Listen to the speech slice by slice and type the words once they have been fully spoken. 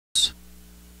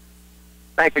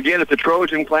Back again at the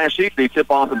Trojan Classic. They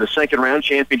tip off in the second round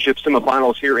championship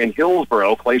semifinals here in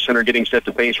Hillsboro. Clay Center getting set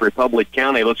to face Republic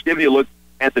County. Let's give you a look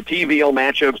at the TVL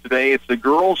matchups today. It's the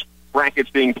girls' brackets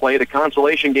being played. A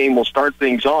consolation game will start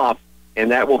things off,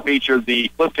 and that will feature the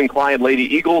Clifton Clyde Lady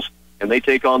Eagles, and they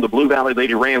take on the Blue Valley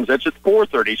Lady Rams. That's at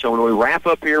 4:30. So when we wrap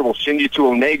up here, we'll send you to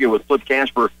Onega with Flip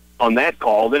Casper on that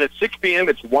call. Then at 6 p.m.,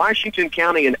 it's Washington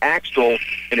County and Axtell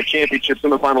in a championship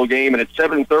semifinal game. And at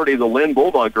 7:30, the Lynn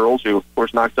Bulldog girls, who, of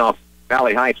course, knocked off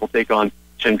Valley Heights, will take on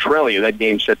Centralia. That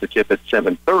game's set to tip at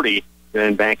 7:30.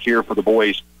 And back here for the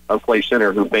boys of Clay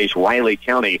Center, who face Riley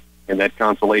County in that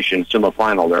consolation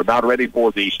semifinal. They're about ready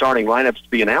for the starting lineups to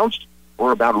be announced.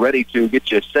 We're about ready to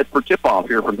get you set for tip-off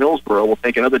here from Hillsboro. We'll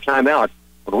take another timeout.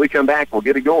 When we come back, we'll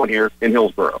get it going here in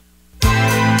Hillsboro.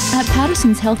 At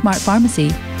Patterson's Health Mart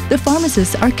Pharmacy, the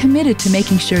pharmacists are committed to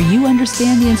making sure you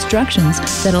understand the instructions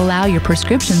that allow your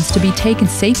prescriptions to be taken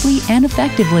safely and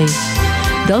effectively.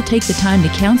 They'll take the time to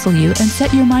counsel you and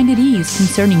set your mind at ease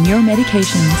concerning your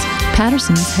medications.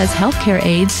 Patterson's has healthcare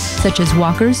aids such as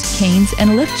walkers, canes,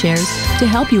 and lift chairs to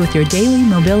help you with your daily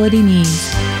mobility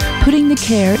needs. Putting the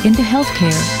care into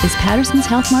healthcare is Patterson's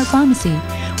Health Mart Pharmacy,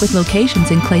 with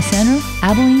locations in Clay Center,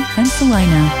 Abilene, and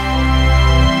Salina.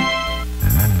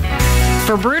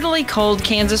 For brutally cold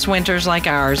Kansas winters like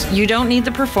ours, you don't need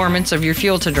the performance of your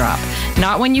fuel to drop.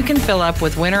 Not when you can fill up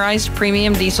with winterized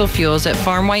premium diesel fuels at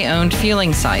Farmway-owned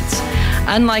fueling sites.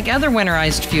 Unlike other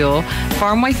winterized fuel,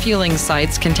 Farmway fueling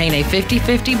sites contain a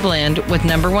 50-50 blend with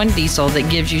 #1 diesel that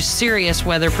gives you serious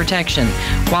weather protection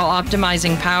while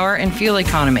optimizing power and fuel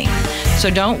economy. So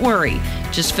don't worry.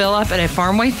 Just fill up at a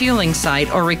Farmway fueling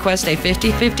site or request a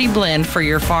 50-50 blend for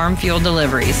your farm fuel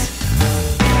deliveries.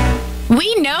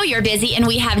 We know you're busy and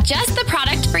we have just the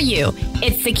product for you.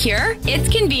 It's secure, it's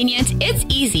convenient, it's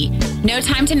easy. No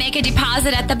time to make a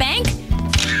deposit at the bank?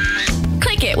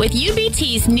 Click it with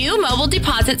UBT's new mobile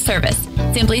deposit service.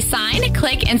 Simply sign,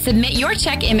 click, and submit your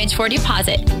check image for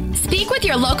deposit. Speak with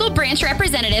your local branch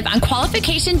representative on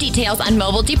qualification details on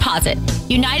mobile deposit.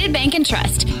 United Bank and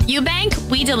Trust. You bank,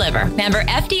 we deliver. Member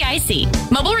FDIC.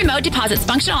 Mobile remote deposits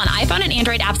functional on iPhone and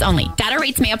Android apps only. Data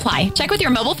rates may apply. Check with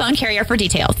your mobile phone carrier for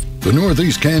details. The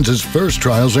Northeast Kansas First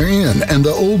Trials are in, and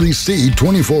the Oldie Seed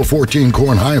 2414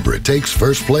 Corn Hybrid takes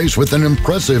first place with an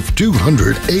impressive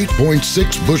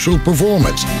 208.6 bushel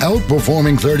performance,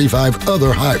 outperforming 35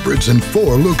 other hybrids in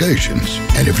 4 locations.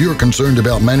 And if you're concerned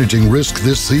about managing risk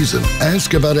this season,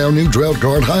 ask about our new Drought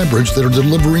Guard hybrids that are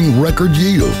delivering record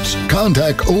yields.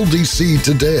 Contact Oldie Seed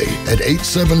today at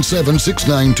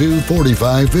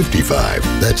 877-692-4555.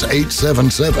 That's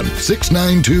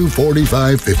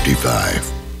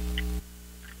 877-692-4555.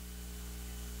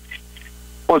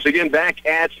 Once again, back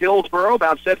at Hillsboro,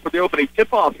 about set for the opening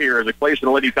tip-off here as the Clay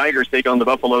Center Lady Tigers take on the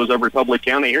Buffaloes of Republic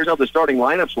County. Here's how the starting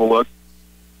lineups will look.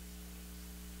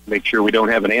 Make sure we don't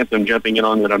have an anthem jumping in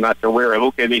on that I'm not aware of.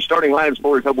 Okay, the starting lineups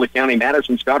for Republic County.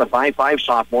 Madison Scott, a 5'5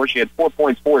 sophomore. She had 4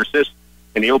 points, 4 assists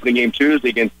in the opening game Tuesday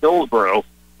against Hillsboro.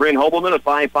 Bryn Hobelman, a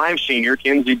 5'5 senior.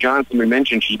 Kinsey Johnson, we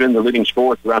mentioned, she's been the leading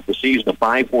scorer throughout the season, a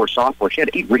 5'4 sophomore. She had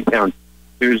 8 rebounds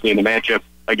Tuesday in the matchup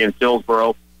against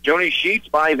Hillsboro. Joni Sheets,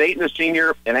 5'8 and a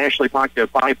senior, and Ashley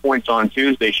Pockett, 5 points on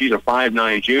Tuesday. She's a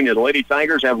 5'9 junior. The Lady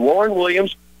Tigers have Lauren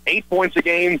Williams, 8 points a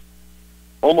game,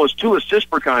 almost 2 assists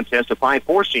per contest, a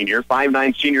 5'4 senior.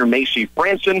 5'9 senior Macy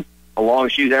Franson, along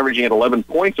she's averaging at 11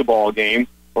 points a ball game.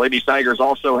 The Lady Tigers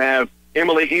also have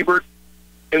Emily Ebert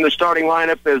in the starting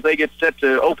lineup as they get set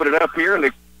to open it up here, and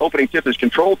the opening tip is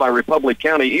controlled by Republic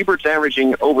County. Ebert's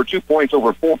averaging over 2 points,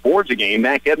 over 4 boards a game.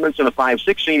 Mac Edmondson, a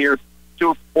 5'6 senior,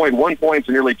 2.1 points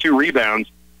and nearly 2 rebounds.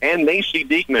 And Macy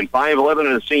Diekman, 5'11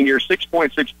 and a senior,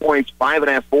 6.6 points,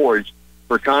 5.5 boards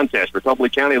per contest.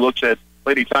 Republic County looks at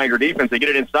Lady Tiger defense. They get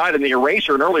it inside, and the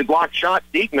eraser, an early block shot.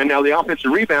 Diekman, now the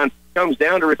offensive rebound comes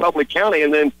down to Republic County,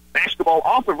 and then basketball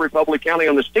off of Republic County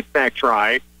on the stick-back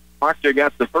try. Proctor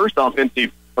got the first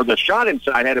offensive, or the shot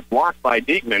inside, had it blocked by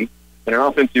Diekman, and an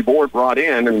offensive board brought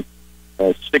in, and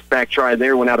a stick-back try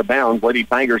there went out of bounds. Lady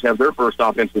Tigers have their first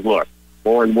offensive look.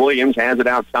 Lauren Williams has it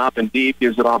out top and deep,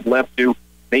 gives it off left to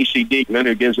Macy Diekman,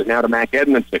 who gives it now to Mac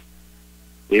Edmondson.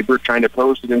 Ebert trying to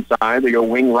post it inside. They go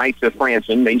wing right to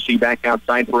Franson. Macy back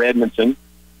outside for Edmondson.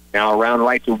 Now around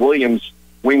right to Williams,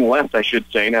 wing left, I should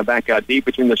say. Now back out deep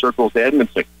between the circles to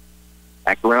Edmondson.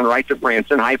 Back around right to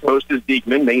Franson. High post is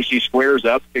Diekman. Macy squares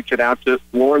up, kicks it out to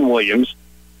Lauren Williams.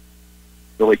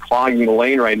 Really clogging the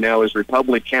lane right now is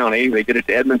Republic County. They get it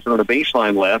to Edmondson on the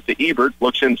baseline left. To Ebert,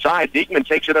 looks inside. Diekman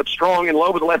takes it up strong and low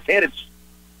with the left hand. It's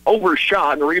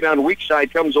overshot, and the rebound weak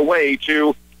side comes away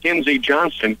to Kinsey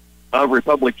Johnson of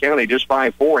Republic County. Just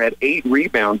 5'4", had 8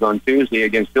 rebounds on Tuesday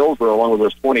against Hillsboro, along with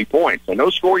those 20 points. So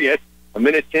no score yet. A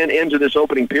minute 10 into this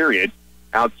opening period.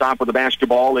 Out top with the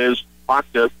basketball is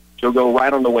Pakta. She'll go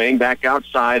right on the wing. Back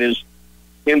outside is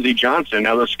Kinsey Johnson.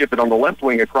 Now they'll skip it on the left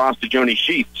wing across to Joni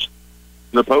Sheets.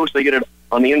 To the post, they get it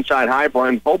on the inside high.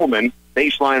 Brian Hobelman,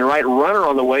 baseline right, runner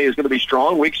on the way is going to be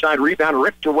strong. Weak side rebound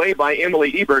ripped away by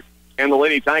Emily Ebert, and the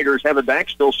Lady Tigers have it back,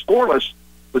 still scoreless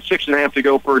with 6.5 to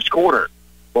go first quarter.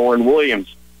 Lauren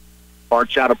Williams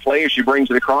parts out of play as she brings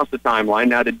it across the timeline.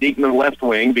 Now to Diekman, left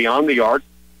wing, beyond the arc.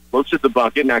 Looks at the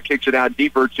bucket, now kicks it out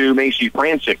deeper to Macy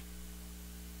Francis.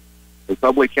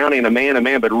 Republic County in a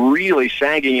man-to-man, but really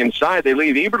sagging inside. They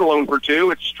leave Ebert alone for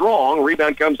two. It's strong.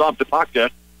 Rebound comes off to Pakta,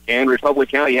 and Republic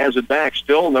County has it back.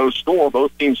 Still no score.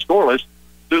 Both teams scoreless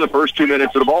through the first 2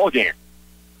 minutes of the ball game.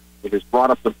 It is brought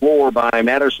up the floor by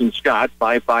Madison Scott,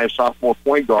 5'5" sophomore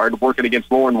point guard, working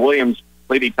against Lauren Williams.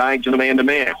 Lady Tigers in a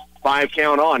man-to-man. 5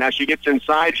 count on. Now she gets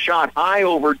inside. Shot high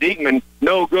over Diekman.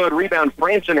 No good. Rebound.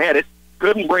 Franson had it.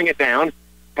 Couldn't bring it down.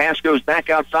 Pass goes back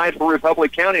outside for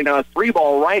Republic County. Now a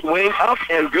 3-ball right wing, up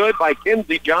and good by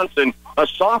Kinsey Johnson, a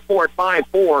sophomore at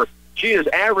 5'4". She is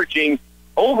averaging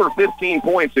over 15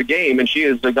 points a game, and she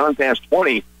has gone past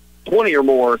 20 or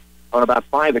more on about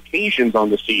 5 occasions on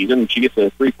the season. She gets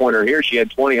a three-pointer here. She had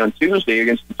 20 on Tuesday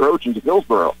against the Trojans of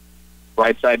Hillsboro.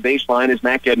 Right side baseline is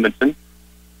Mac Edmondson.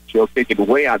 She'll kick it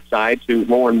way outside to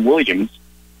Lauren Williams.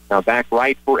 Now back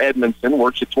right for Edmondson,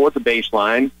 works it toward the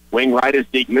baseline. Wing right is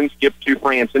Diekman, skip to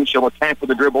Franson. She'll attack with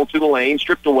a dribble to the lane,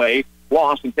 stripped away,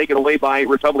 lost, and taken away by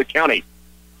Republic County.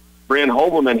 Bryn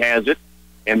Hobelman has it,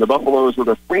 and the Buffaloes with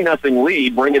a 3-0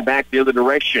 lead bring it back the other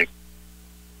direction.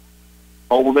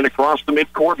 Hobelman across the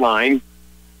midcourt line.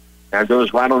 Now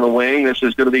goes right on the wing. This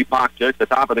is going to be Pakta. At the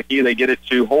top of the key, they get it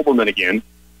to Hobelman again.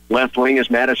 Left wing is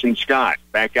Madison Scott.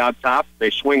 Back out top, they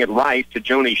swing it right to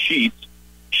Joni Sheets.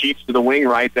 Sheets to the wing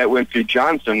right. That went to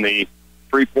Johnson, the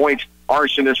 3-point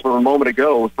arsonist from a moment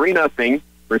ago. 3-0.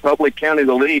 Republic County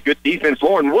the lead. Good defense.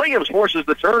 Lauren Williams forces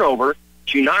the turnover.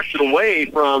 She knocks it away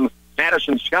from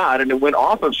Madison Scott, and it went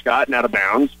off of Scott and out of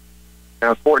bounds.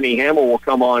 Now Courtney Hamill will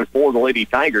come on for the Lady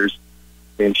Tigers,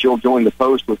 and she'll join the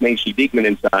post with Macy Diekman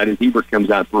inside as Ebert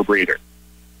comes out for a breather.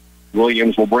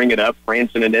 Williams will bring it up.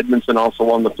 Franson and Edmondson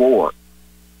also on the floor.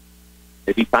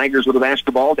 Lady Tigers with the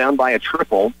basketball down by a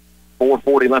triple.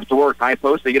 4:40 left to work. High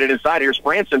post. They get it inside. Here's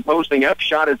Franson posting up.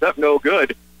 Shot is up. No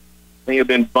good. They have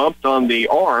been bumped on the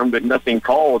arm, but nothing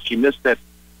called. She missed that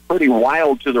pretty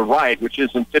wild to the right, which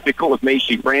isn't typical of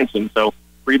Macy Franson. So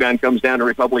rebound comes down to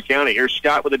Republic County. Here's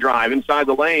Scott with a drive. Inside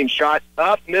the lane. Shot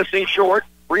up. Missing short.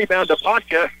 Rebound to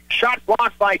Pakta. Shot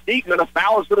blocked by Diekman. A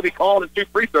foul is going to be called and 2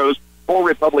 free throws for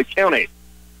Republic County.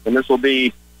 And this will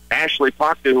be Ashley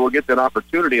Pakta who will get that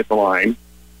opportunity at the line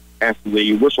after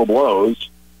the whistle blows.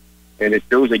 And it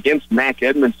goes against Mac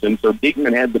Edmondson. So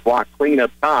Diekman had the block clean up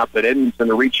top, but Edmondson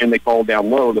to reach in, they called down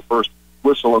low, the first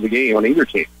whistle of the game on either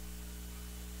team.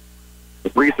 The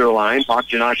free throw line,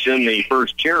 Pakta knocks in the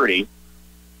first charity,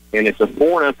 and it's a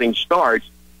 4-0 start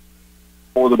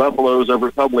for the Buffaloes of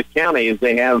Republic County as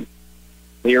they have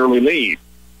the early lead.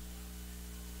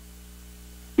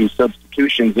 2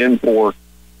 substitutions in for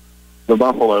the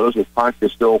Buffaloes, with Pakta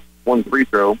still 1 free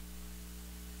throw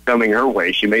coming her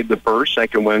way. She made the first.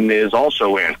 Second one is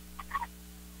also in.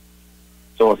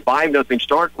 So a 5-0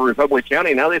 start for Republic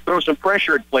County. Now they throw some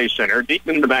pressure at play center.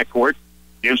 Diekman in the backcourt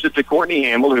gives it to Courtney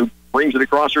Hamill, who brings it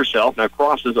across herself. Now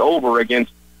crosses over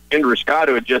against Indra Scott,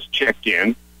 who had just checked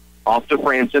in. Off to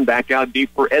Franson. Back out deep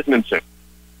for Edmondson.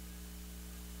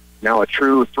 Now a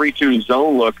true 3-2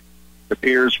 zone look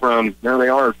appears from, there they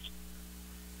are,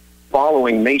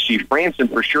 following Macy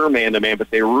Franson for sure man-to-man, but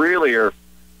they really are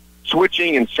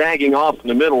switching and sagging off in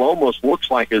the middle. Almost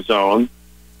looks like a zone,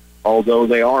 although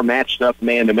they are matched up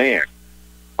man-to-man.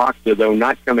 Pakta, though,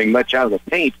 not coming much out of the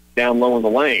paint down low in the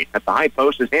lane. At the high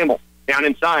post is Hamill. Down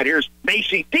inside, here's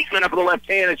Macy Diekman up in the left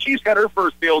hand, and she's got her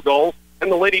first field goal, and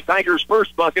the Lady Tigers'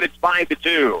 first bucket. It's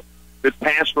 5-2. Good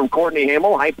pass from Courtney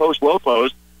Hamill, high post, low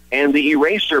post, and the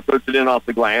eraser puts it in off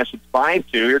the glass. It's 5-2.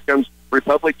 Here comes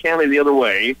Republic County the other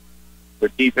way. The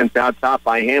defense out top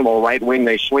by Hamill. Right wing,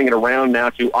 they swing it around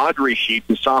now to Audrey Sheets,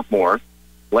 the sophomore.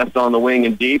 Left on the wing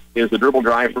and deep is the dribble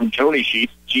drive from Joni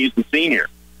Sheets. She's the senior.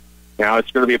 Now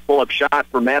it's going to be a pull-up shot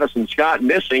for Madison Scott.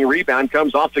 Missing. Rebound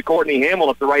comes off to Courtney Hamill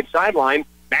at the right sideline.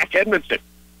 Back Edmondson.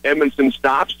 Edmondson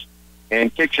stops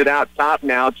and kicks it out top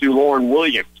now to Lauren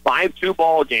Williams. 5-2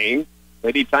 ball game.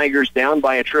 Lady Tigers down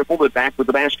by a triple, but back with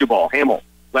the basketball. Hamill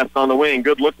left on the wing.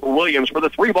 Good look for Williams for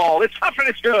the 3-ball. It's up and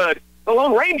it's good. The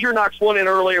Lone Ranger knocks one in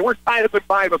earlier. We're tied up at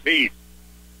 5 apiece.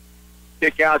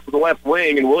 Kick out to the left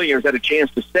wing, and Williams had a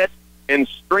chance to set and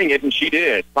string it, and she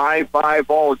did. 5-5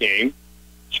 ball game.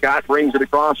 Scott brings it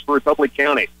across for Republic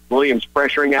County. Williams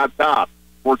pressuring out top.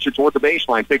 Works it toward the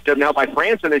baseline. Picked up now by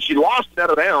Franson, and she lost it out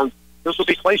of bounds. This will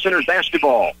be Clay Center's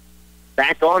basketball.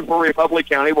 Back on for Republic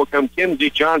County will come Kinsey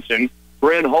Johnson,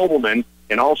 Bryn Hobelman,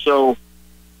 and also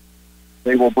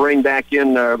they will bring back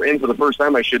in for the first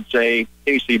time, I should say,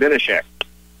 Casey Benishek.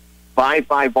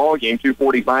 5-5 ball game,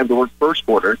 2:45 to work first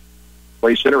quarter.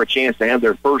 Clay Center a chance to have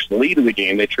their first lead of the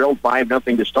game. They trailed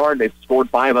 5-0 to start. They've scored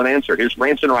 5 unanswered. Here's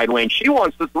Franson right wing. She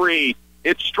wants the three.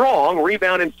 It's strong.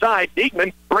 Rebound inside.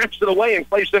 Diekman rips it away, and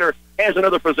Clay Center has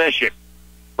another possession.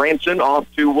 Franson off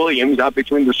to Williams out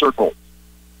between the circles.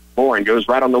 Lauren goes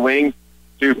right on the wing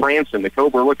to Franson. The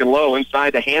Cobra looking low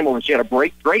inside to Hamill, and she had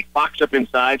a great box up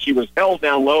inside. She was held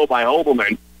down low by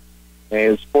Hobelman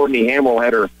as Courtney Hamill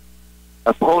had her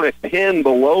opponent pinned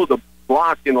below the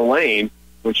block in the lane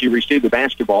when she received the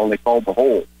basketball, and they called the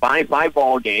hold. 5-5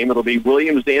 ball game. It'll be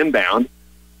Williams to inbound.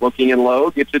 Looking in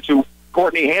low, gets it to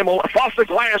Courtney Hamill off the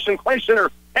glass, and Clay Center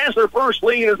has their first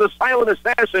lead as the silent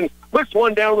assassin puts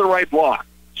one down the right block.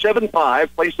 7-5.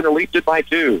 Clay Center leads it by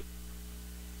 2.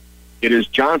 It is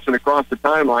Johnson across the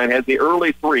timeline, has the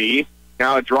early three.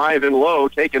 Now a drive in low,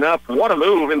 taken up. What a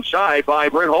move inside by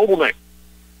Brent Hobelman.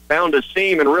 Found a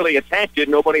seam and really attacked it.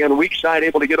 Nobody on the weak side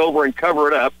able to get over and cover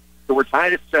it up. So we're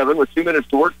tied at 7 with 2 minutes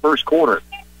to work first quarter.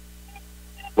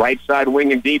 Right side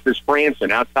wing and deep is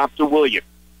Franson. Out top to Williams.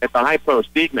 At the high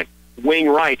post, Diekman. Wing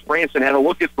right. Franson had a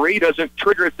look at three. Doesn't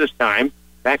trigger it this time.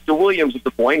 Back to Williams at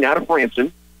the point. Now to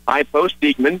Franson. High post,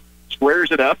 Diekman.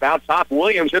 Squares it up. Out top,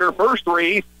 Williams hit her first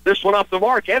three. This one off the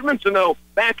mark. Edmondson, though,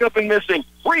 back up and missing.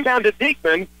 Rebound to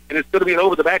Diekman, and it's going to be an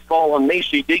over-the-back call on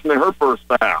Macy Diekman, her first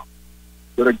foul.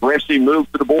 Good aggressive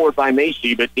move to the board by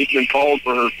Macy, but Diekman called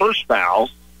for her first foul.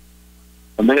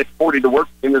 1:40 to work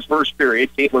in this first period.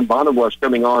 Caitlin Bonnebush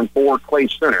coming on for Clay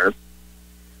Center.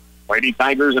 Lady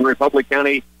Tigers and Republic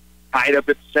County tied up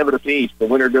at 7 apiece. The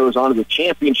winner goes on to the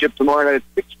championship tomorrow night at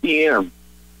 6 p.m.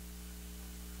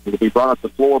 It'll be brought up the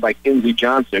floor by Kinsey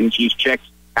Johnson. She's checked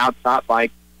out top by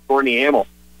Courtney Hamill.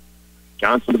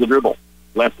 Johnson to the dribble.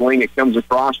 Left wing, it comes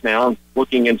across now.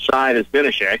 Looking inside is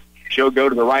Benishek. She'll go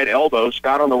to the right elbow.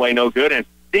 Scott on the way, no good. And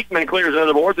Diekman clears under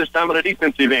the board, this time on a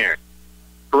defensive end.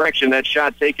 Correction, that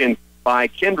shot taken by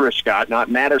Kendra Scott,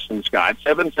 not Madison Scott.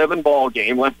 7-7 ball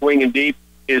game. Left wing and deep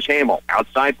is Hamill.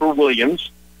 Outside for Williams.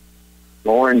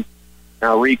 Lauren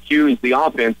now recues the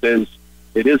offense as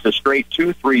it is a straight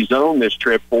 2-3 zone this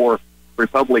trip for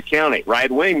Republic County. Right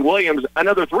wing, Williams,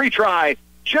 another three try,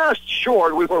 just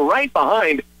short. We were right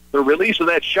behind the release of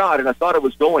that shot, and I thought it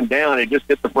was going down. It just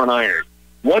hit the front iron.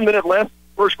 1 minute left,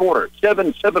 first quarter.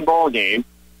 7-7 ball game.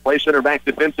 Clay Center back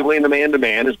defensively in the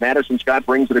man-to-man as Madison Scott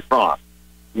brings it across.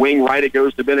 Wing right, it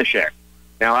goes to Benishek.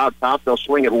 Now out top, they'll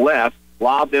swing it left.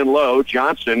 Lobbed in low.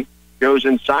 Johnson goes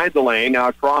inside the lane. Now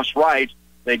across right,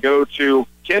 they go to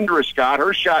Kendra Scott.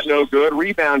 Her shot no good.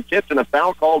 Rebound tipped and a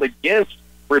foul called against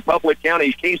Republic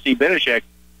County's Casey Benishek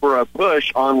for a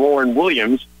push on Lauren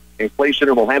Williams. And Clay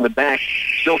Center will have it back.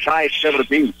 Still tied 7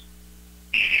 apiece.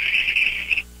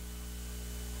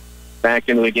 Back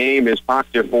into the game is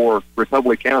Pakta for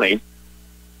Republic County.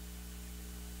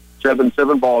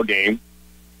 7-7 ball game.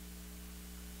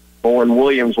 Lauren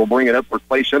Williams will bring it up for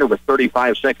Clay Center with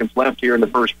 35 seconds left here in the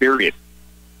first period.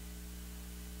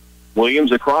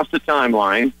 Williams across the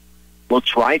timeline.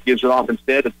 Looks right, gives it off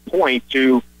instead at point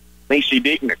to Macy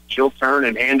Diekman. She'll turn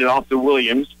and hand it off to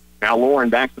Williams. Now Lauren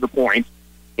back to the point.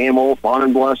 Hamill,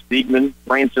 Bonnebush, Diekman,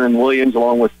 Franson, and Williams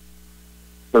along with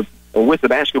the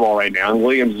basketball right now. And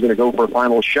Williams is going to go for a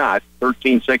final shot.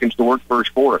 13 seconds to work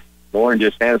first quarter. Lauren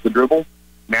just has the dribble.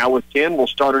 Now with 10, we'll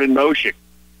start it in motion.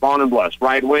 Bonnebush,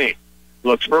 right wing.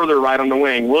 Looks further right on the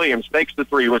wing. Williams fakes the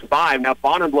three with 5. Now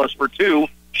Bonnebush for 2.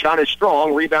 Shot is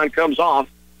strong. Rebound comes off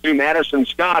to Madison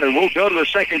Scott. And we'll go to the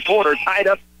second quarter. Tied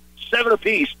up 7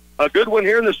 apiece. A good one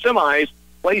here in the semis.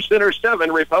 Clay Center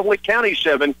 7, Republic County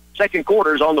 7. Second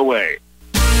quarter's on the way.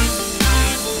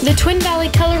 The Twin Valley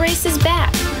Color Race is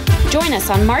back. Join us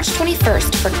on March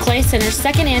 21st for Clay Center's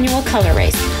second annual Color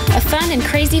Race, a fun and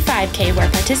crazy 5K where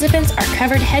participants are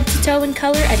covered head to toe in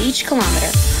color at each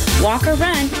kilometer. Walk or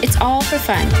run, it's all for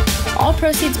fun. All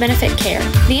proceeds benefit CARE,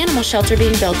 the animal shelter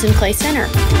being built in Clay Center.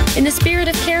 In the spirit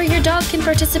of CARE, your dog can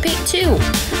participate too.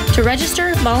 To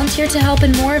register, volunteer to help,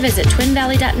 and more, visit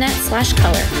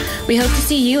twinvalley.net/color. We hope to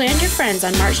see you and your friends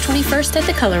on March 21st at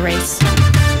the Color Race.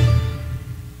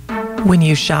 When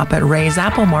you shop at Ray's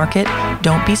Apple Market,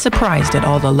 don't be surprised at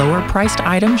all the lower-priced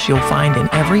items you'll find in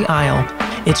every aisle.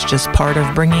 It's just part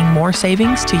of bringing more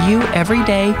savings to you every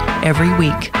day, every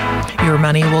week. Your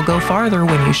money will go farther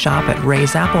when you shop at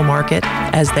Ray's Apple Market,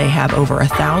 as they have over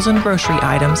 1,000 grocery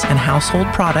items and household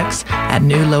products at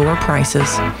new lower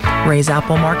prices. Ray's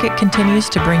Apple Market continues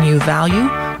to bring you value,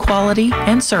 quality,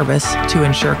 and service to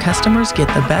ensure customers get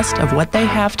the best of what they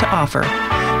have to offer.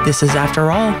 This is,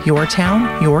 after all, your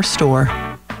town, your store.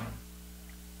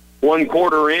 1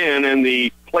 quarter in, and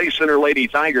the Clay Center Lady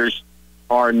Tigers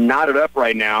are knotted up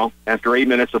right now after 8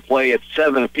 minutes of play at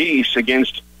 7 apiece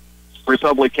against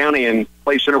Republic County, and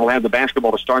Clay Center will have the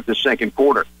basketball to start the second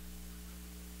quarter.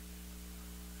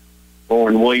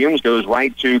 Lauren Williams goes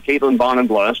right to Caitlin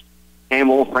Bonenblust.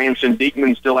 Hamill, Franson,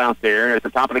 Diekman still out there. At the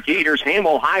top of the key, here's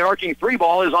Hamill. High-arcing three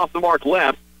ball is off the mark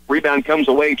left. Rebound comes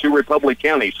away to Republic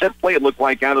County. Set play, it looked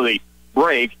like, out of the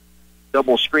break.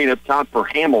 Double screen up top for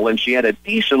Hamill, and she had a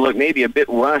decent look, maybe a bit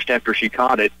rushed after she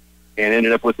caught it, and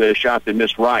ended up with a shot that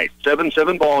missed right.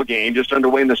 7-7 ball game, just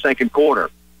underway in the second quarter.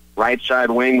 Right side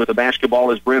wing with the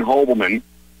basketball is Bryn Hobelman.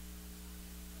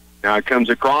 Now it comes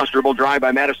across, dribble drive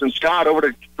by Madison Scott. Over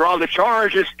to draw the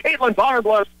charge is Caitlin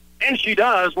Bonenblust, and she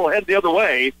does. We'll head the other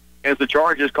way as the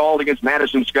charge is called against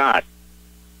Madison Scott.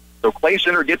 So Clay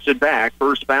Center gets it back.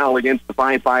 First foul against the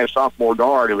 5'5" sophomore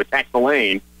guard who attacked the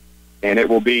lane, and it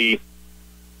will be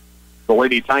the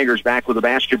Lady Tigers back with the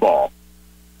basketball.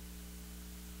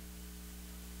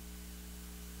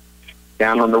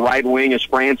 Down on the right wing is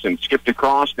Franson. Skipped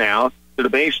across now to the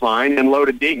baseline and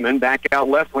loaded Diekman. Back out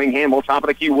left wing, Hamill. Top of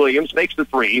the key, Williams. Fakes the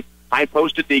three. High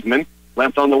post to Diekman.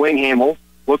 Left on the wing, Hamill.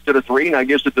 Looked at a three. Now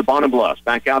gives it to Bonenblust.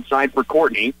 Back outside for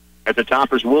Courtney. At the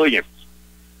top is Williams.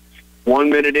 1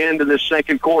 minute into the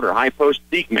second quarter. High post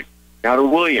Diekman. Now to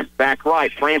Williams. Back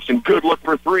right. Franson. Good look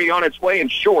for three on its way and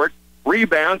short.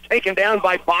 Rebound taken down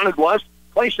by Bonenblust.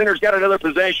 Clay Center's got another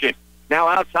possession. Now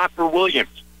out top for Williams.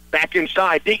 Back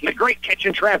inside. Diekman, great catch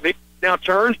in traffic. Now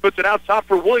turns, puts it out top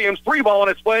for Williams. Three ball on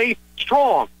its way.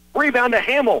 Strong. Rebound to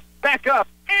Hamill. Back up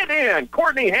and in.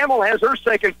 Courtney Hamill has her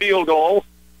second field goal.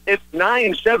 It's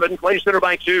 9-7. Clay Center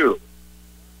by 2.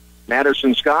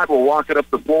 Madison Scott will walk it up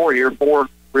the floor here for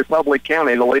Republic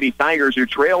County. The Lady Tigers, who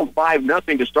trailed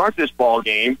 5-0 to start this ball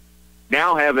game,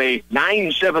 now have a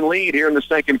 9-7 lead here in the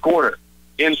second quarter.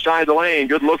 Inside the lane,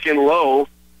 good looking low,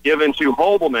 given to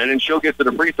Hobelman, and she'll get to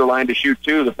the free throw line to shoot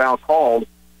two. The foul called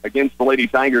against the Lady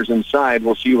Tigers inside.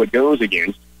 We'll see who it goes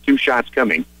against. 2 shots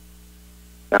coming.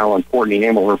 Foul on Courtney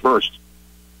Hamill, her first.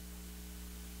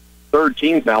 Third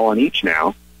team foul on each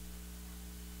now.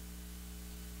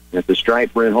 At the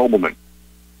stripe, Bryn Hobelman.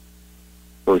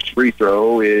 First free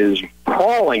throw is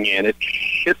crawling in. It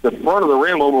hit the front of the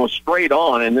rim almost straight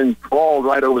on and then crawled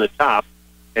right over the top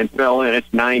and fell in. It's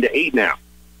 9-8 now.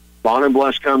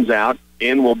 Bonenblust comes out.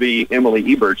 In will be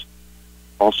Emily Ebert.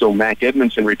 Also, Mac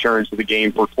Edmondson returns to the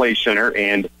game for Clay Center,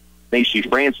 and Macy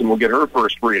Franson will get her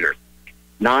first breather.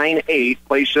 9-8,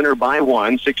 Clay Center by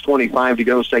 1, 6:25 to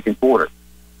go second quarter.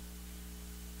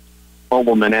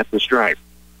 Hobelman at the stripe.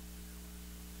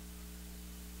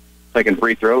 Second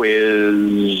free throw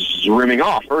is rimming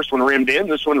off. First one rimmed in,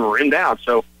 this one rimmed out.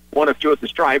 So 1 of 2 at the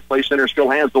stripe. Clay Center still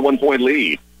has the 1-point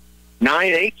lead.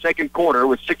 9-8, second quarter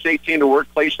with 6:18 to work.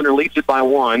 Clay Center leads it by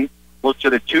 1. Looks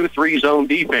at a 2-3 zone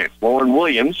defense. Lauren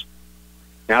Williams.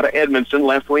 Now to Edmondson.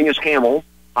 Left wing is Hamill.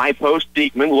 High post,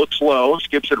 Diekman. Looks low.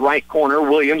 Skips it right corner.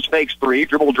 Williams fakes three.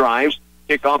 Dribble drives.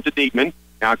 Kick off to Diekman.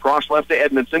 Now cross left to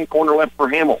Edmondson. Corner left for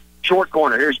Hamill. Short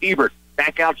corner. Here's Ebert.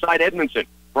 Back outside Edmondson.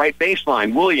 Right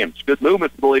baseline. Williams. Good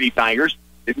movement for the Lady Tigers.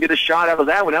 Didn't get a shot out of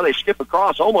that one. Now they skip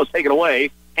across. Almost taken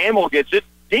away. Hamill gets it.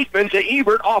 Diekman to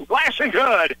Ebert. Off glass and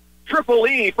good. Triple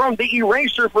E from the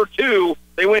eraser for 2.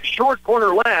 They went short corner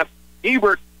left.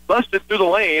 Ebert busted through the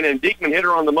lane, and Diekman hit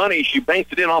her on the money. She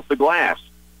banked it in off the glass.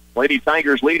 Lady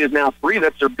Tigers' lead is now 3.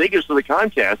 That's their biggest of the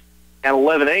contest at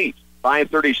 11-8.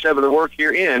 5:37 to work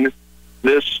here in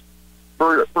this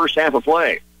first half of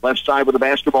play. Left side with the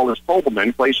basketball is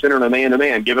Hobelman. Clay Center in a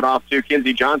man-to-man. Give it off to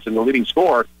Kinsey Johnson, the leading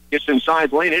scorer. Gets inside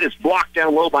the lane. It is blocked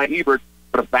down low by Ebert,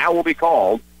 but a foul will be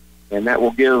called, and that will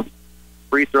give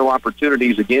free throw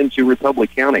opportunities again to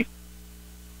Republic County.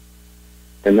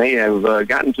 And they have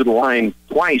gotten to the line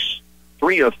twice,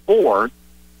 3 of 4,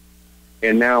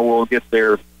 and now will get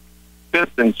their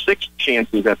 5th and 6th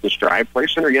chances at the stripe. Clay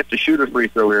Center yet to shoot a free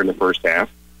throw here in the first half.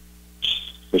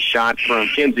 The shot from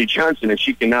Kinsey Johnson, and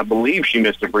she cannot believe she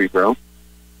missed a free throw.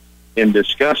 In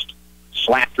disgust,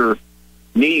 slapped her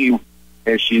knee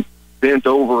as she bent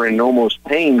over in almost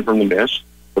pain from the miss.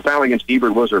 The foul against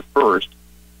Ebert was her first.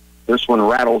 This one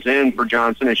rattles in for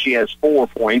Johnson, and she has 4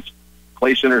 points.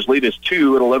 Clay Center's lead is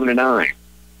 2 at 11-9.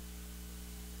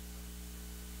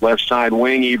 Left side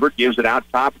wing, Ebert gives it out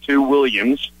top to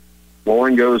Williams.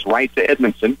 Lauren goes right to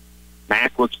Edmondson.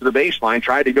 Mack looks to the baseline,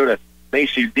 tried to go to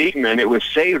Macy Diekman. It was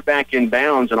saved back in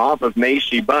bounds and off of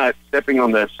Macy, but stepping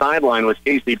on the sideline was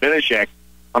Casey Benishek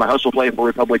on a hustle play for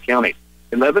Republic County.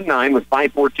 11-9 with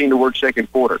 5:14 to work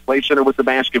second quarter. Play center with the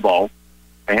basketball.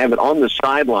 They have it on the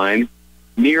sideline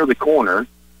near the corner.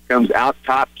 Comes out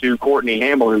top to Courtney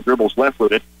Hamill, who dribbles left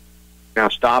with it. Now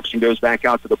stops and goes back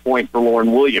out to the point for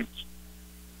Lauren Williams.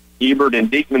 Ebert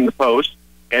and Diekman the post.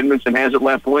 Edmondson has it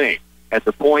left wing. At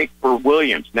the point for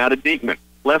Williams. Now to Diekman.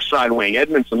 Left side wing.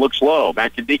 Edmondson looks low.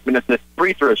 Back to Diekman at the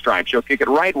free throw stripe. She'll kick it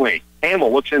right wing.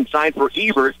 Hamill looks inside for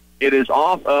Ebert. It is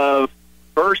off of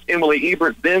first Emily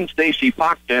Ebert, then Stacy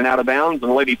Pockton out of bounds, and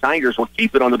the Lady Tigers will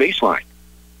keep it on the baseline.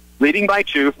 Leading by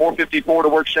 2, 4:54 to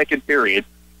work second period.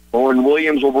 Lauren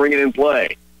Williams will bring it in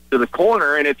play to the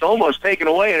corner, and it's almost taken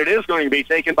away, and it is going to be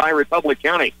taken by Republic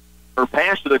County. Her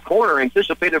pass to the corner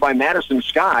anticipated by Madison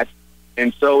Scott,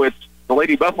 and so it's the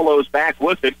Lady Buffaloes back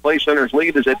with it. Play center's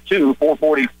lead is at 2,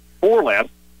 4:44 left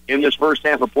in this first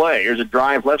half of play. Here's a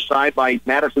drive left side by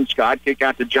Madison Scott, kick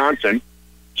out to Johnson.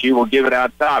 She will give it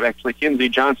out top. Actually, Kinsey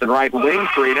Johnson right wing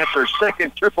three. That's her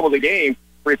second triple of the game.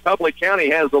 Republic County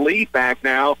has the lead back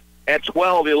now at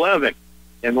 12-11.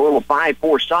 And the little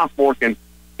 5'4" sophomore can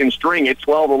string it.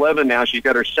 12-11 now. She's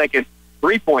got her second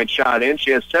three-point shot in.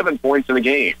 She has 7 points in the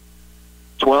game.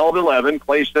 12-11.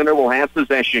 Clay Center will have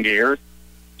possession here.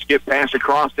 Skip pass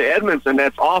across to Edmondson.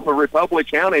 That's off of Republic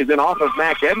County, then off of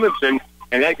Mac Edmondson,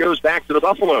 and that goes back to the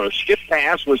Buffaloes. Skip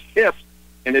pass was tipped,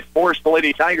 and it forced the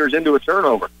Lady Tigers into a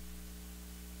turnover.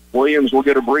 Williams will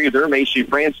get a breather. Macy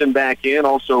Franson back in.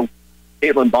 Also,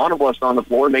 Caitlin Bonneblust on the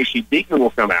floor. Macy Diekman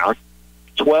will come out.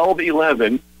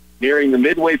 12-11, nearing the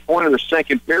midway point of the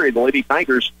second period. The Lady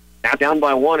Tigers now down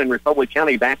by 1, and Republic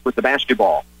County back with the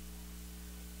basketball.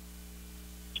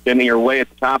 Spinning her way at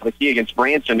the top of the key against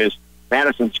Franson is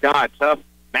Madison Scott. Tough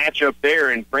matchup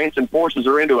there, and Franson forces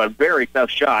her into a very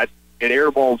tough shot. It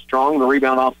airballed strong. The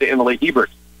rebound off to Emily Ebert.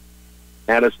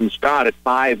 Madison Scott at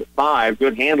 5'5",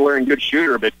 good handler and good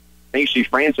shooter, but Macy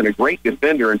Franson, a great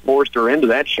defender, and forced her into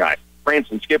that shot.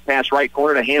 Franson skip pass right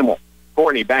corner to Hamill.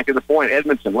 Courtney back at the point.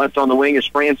 Edmondson left on the wing is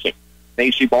Franson.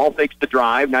 Macy ball fakes the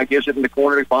drive. Now gives it in the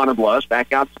corner to Bonneblust.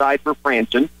 Back outside for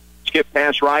Franson. Skip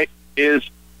pass right is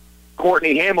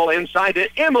Courtney Hamill inside to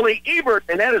Emily Ebert,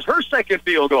 and that is her second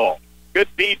field goal. Good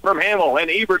feed from Hamill,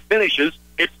 and Ebert finishes.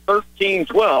 It's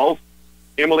 13-12.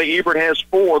 Emily Ebert has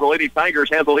 4. The Lady Tigers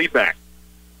have the lead back.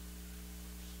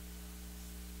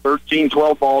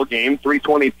 13-12 ball game.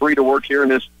 3:23 to work here in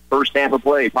this first half of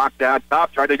play. Pocked out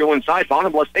top, tried to go inside.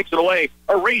 Bonneblust takes it away.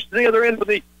 A race to the other end of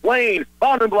the lane.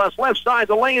 Bonneblust left side.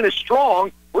 The lane is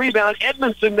strong. Rebound.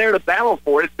 Edmondson there to battle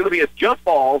for it. It's going to be a jump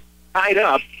ball tied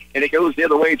up, and it goes the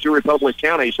other way to Republic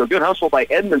County. So good hustle by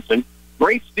Edmondson.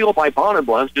 Great steal by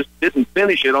Bonneblust. Just didn't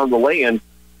finish it on the lay-in.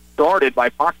 Started by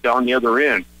Pockta on the other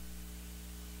end.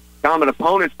 Common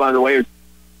opponents, by the way,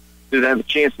 did have a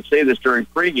chance to say this during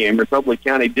pregame. Republic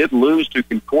County did lose to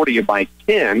Concordia by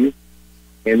 10,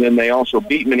 and then they also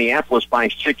beat Minneapolis by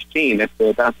 16. That's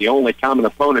about the only common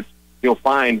opponents you'll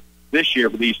find this year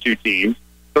for these two teams.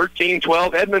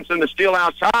 13-12, Edmondson to steal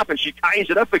out top, and she ties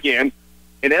it up again.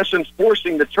 In essence,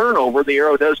 forcing the turnover. The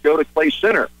arrow does go to Clay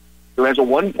Center, who has a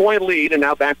 1-point lead and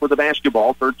now back with the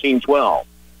basketball, 13-12.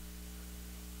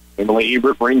 Emily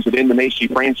Ebert brings it into Macy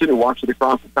Franson, who walks it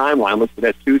across the timeline, looks at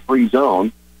that 2-3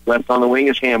 zone. Left on the wing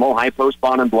is Hamill. High post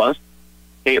Bonneblust.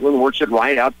 Caitlin works it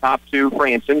right out top to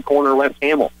Franson. Corner left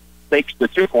Hamill. Takes the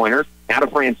two-pointer out of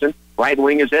Franson. Right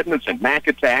wing is Edmondson. Mack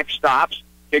attacks, stops,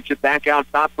 kicks it back out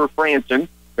top for Franson.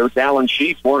 There's Alan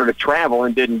Sheets, wanted to travel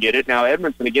and didn't get it. Now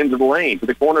Edmondson again to the lane, to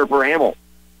the corner for Hamill.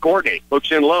 Courtney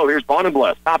looks in low. Here's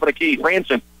Bonneblust. Top of the key.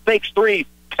 Franson fakes 3.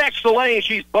 Checks the lane.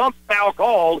 She's bumped. Foul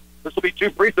called. This will be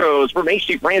 2 free throws for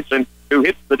Macy Franson, who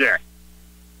hits the deck.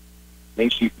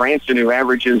 Macy Franson, who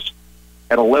averages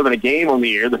at 11 a game on the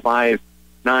year, the 5'9"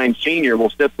 senior, will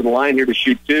step to the line here to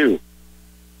shoot 2.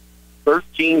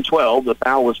 13-12. The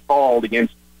foul was called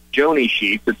against Joni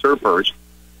Sheets. It's her first.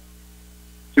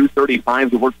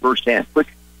 2:35 to work first half. Quick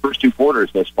first 2 quarters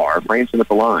thus far. Franson at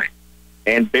the line.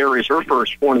 And buries her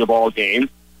first point of the ball game.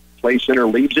 Clay Center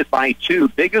leads it by 2.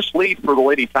 Biggest lead for the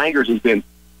Lady Tigers has been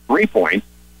 3 points.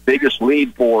 Biggest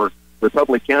lead for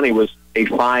Republic County was a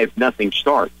 5-0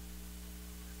 start.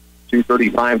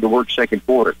 2:35 to work second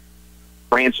quarter.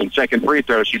 Franson, second free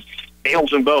throw. She nails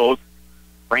them both.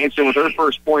 Franson with her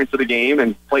first points of the game,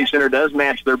 and Clay Center does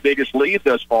match their biggest lead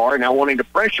thus far, now wanting to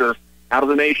pressure out of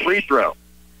the made free throw.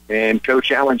 And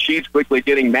Coach Alan Sheets quickly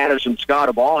getting Madison Scott,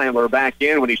 a ball handler, back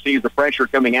in when he sees the pressure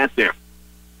coming at them.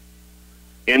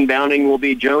 Inbounding will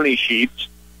be Joni Sheets.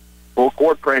 Full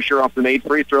court pressure off the made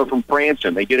free throw from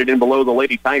Franson. They get it in below the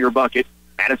Lady Tiger bucket.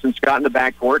 Madison Scott in the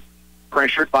backcourt.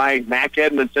 Pressured by Mac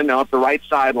Edmondson now up the right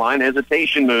sideline.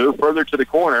 Hesitation move further to the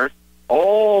corner.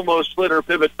 Almost slid her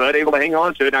pivot foot, able to hang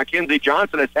on to it. Now Kinsey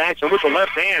Johnson attacks him with the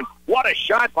left hand. What a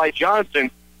shot by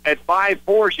Johnson. At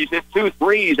 5'4", she's hit 2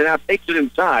 threes and now takes it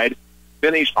inside.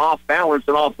 Finished off balance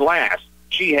and off glass.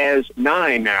 She has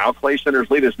 9 now. Clay Center's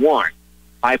lead is 1.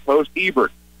 High post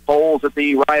Ebert. Holes at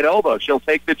the right elbow. She'll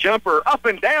take the jumper up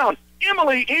and down.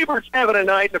 Emily Ebert's having a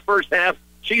night in the first half.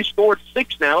 She scored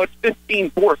 6 now. It's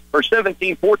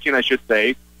 17-14, I should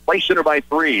say. Clay Center by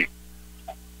 3.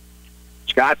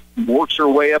 Scott works her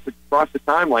way up across the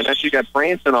timeline. Now she's got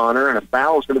Franson on her, and a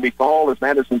foul is going to be called as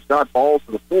Madison Scott falls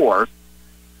to the floor.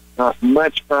 Not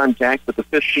much contact, but the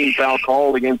 15th foul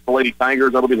called against the Lady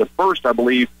Tigers. That'll be the first, I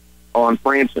believe, on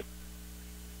Franson.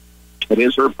 It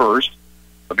is her first.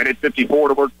 1:54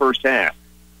 to work first half.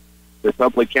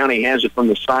 Republic County has it from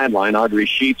the sideline. Audrey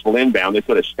Sheets will inbound. They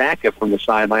put a stack up from the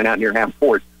sideline out near half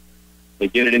court. They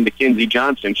get it into Kinsey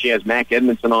Johnson. She has Mac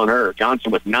Edmondson on her.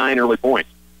 Johnson with 9 early points.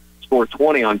 Scored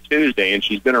 20 on Tuesday, and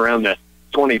she's been around the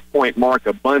 20-point mark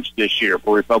a bunch this year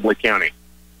for Republic County.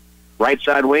 Right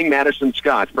side wing, Madison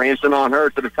Scott. Franson on her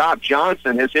to the top.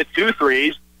 Johnson has hit 2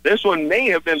 threes. This one may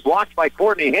have been blocked by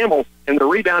Courtney Hamill, and the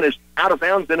rebound is out of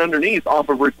bounds and underneath off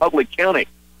of Republic County.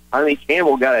 I think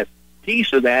Hamill got a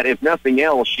piece of that. If nothing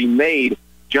else, she made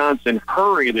Johnson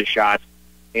hurry the shot,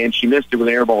 and she missed it with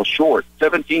an air ball short.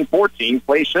 17-14,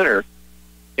 Clay Center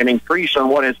can increase on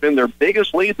what has been their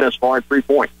biggest lead thus far at 3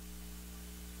 points.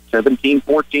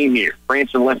 17-14 here.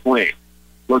 Franson left wing.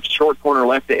 Looks short corner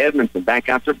left to Edmondson. Back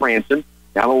out to Franson.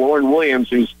 Now to Lauren Williams,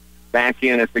 who's back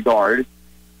in at the guard.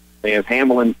 They have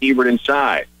Hamill and Ebert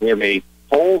inside. We have a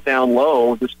hold down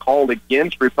low just called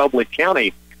against Republic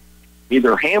County.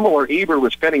 Either Hamill or Ebert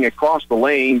was cutting across the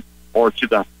lane or to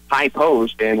the high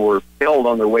post and were held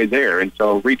on their way there. And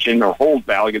so reaching or hold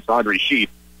foul against Audrey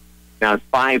Sheets. Now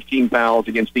 5 team fouls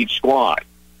against each squad.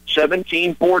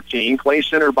 17-14, Clay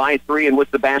Center by 3 and with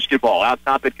the basketball. Out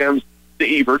top it comes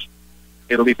to Ebert.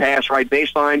 It'll be passed right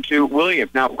baseline to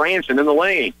Williams. Now Franson in the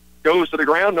lane. Goes to the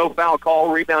ground, no foul call.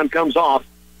 Rebound comes off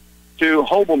to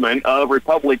Hobelman of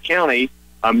Republic County.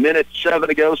 1:07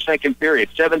 to go, second period.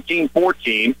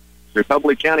 17-14.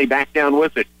 Republic County back down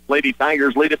with it. Lady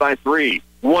Tigers lead it by 3.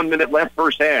 1 minute left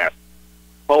first half.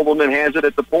 Hobelman has it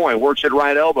at the point. Works it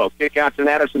right elbow. Kick out to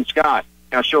Madison Scott.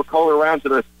 Now she'll call her around to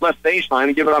the left baseline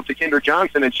and give it off to Kendra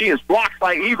Johnson, and she is blocked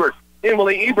by Ebert.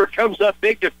 Emily Ebert comes up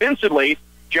big defensively.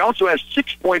 She also has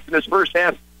 6 points in this first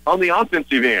half on the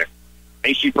offensive end.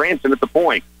 A.C. Franson at the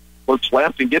point. Looks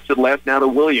left and gets it left now to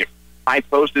Williams. High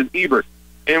post is Ebert.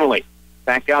 Emily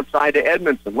back outside to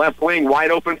Edmondson. Left wing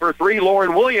wide open for 3.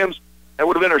 Lauren Williams. That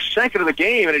would have been her second of the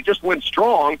game, and it just went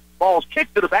strong. Ball's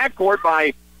kicked to the backcourt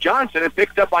by Johnson and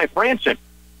picked up by Franson.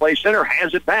 Clay Center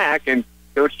has it back, and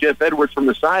Coach Jeff Edwards from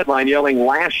the sideline yelling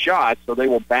last shot, so they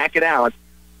will back it out.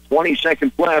 20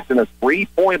 seconds left and a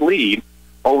 3-point lead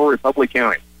over Republic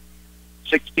County.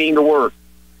 16 to work.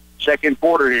 Second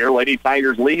quarter here. Lady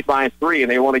Tigers lead by 3,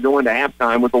 and they want to go into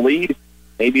halftime with the lead.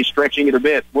 Maybe stretching it a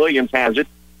bit. Williams has it.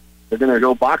 They're going to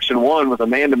go box and 1 with a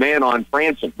man-to-man on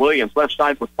Franson. Williams left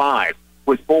side with 5.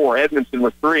 With 4. Edmondson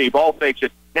with 3. Ball fakes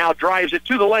it. Now drives it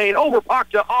to the lane. Over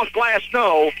Pakta, off glass,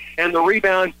 no. And the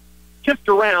rebound tipped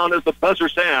around as the buzzer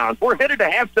sounds. We're headed to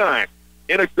halftime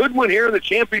in a good one here in the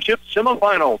championship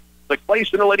semifinal. The Clay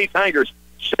Center Lady Tigers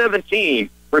 17,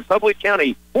 Republic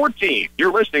County 14.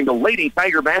 You're listening to Lady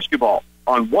Tiger Basketball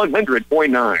on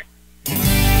 100.9.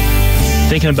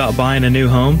 Thinking about buying a new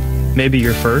home? Maybe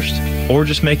your first? Or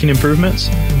just making improvements?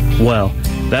 Well,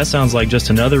 that sounds like just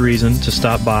another reason to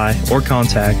stop by or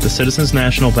contact the Citizens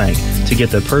National Bank to get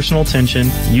the personal attention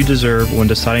you deserve when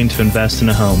deciding to invest in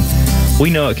a home. We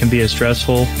know it can be a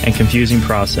stressful and confusing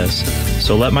process,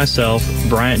 so let myself,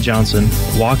 Bryant Johnson,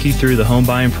 walk you through the home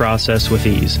buying process with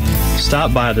ease.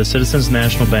 Stop by the Citizens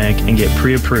National Bank and get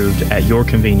pre-approved at your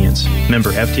convenience.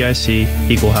 Member FDIC,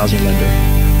 Equal Housing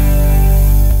Lender.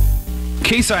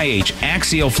 Case IH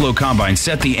Axial Flow Combine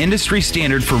set the industry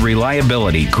standard for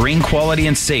reliability, grain quality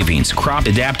and savings, crop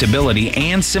adaptability,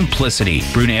 and simplicity.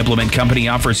 Bruna Implement Company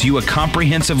offers you a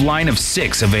comprehensive line of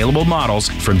 6 available models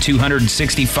from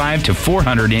 265 to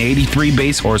 483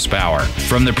 base horsepower.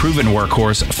 From the proven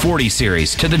workhorse 40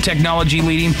 series to the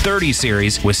technology-leading 30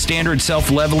 series with standard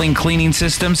self-leveling cleaning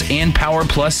systems and Power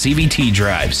Plus CVT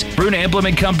drives. Bruna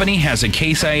Implement Company has a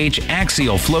Case IH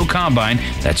Axial Flow Combine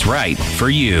that's right for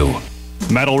you.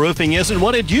 Metal roofing isn't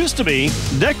what it used to be.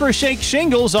 DecoraShake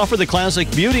shingles offer the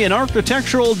classic beauty and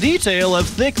architectural detail of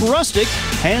thick rustic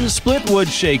hand-split wood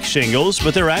shake shingles,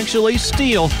 but they're actually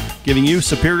steel. giving you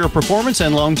superior performance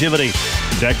and longevity.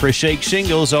 Decra-Shake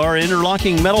shingles are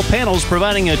interlocking metal panels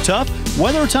providing a tough,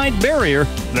 weather-tight barrier.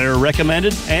 They're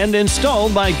recommended and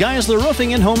installed by Geisler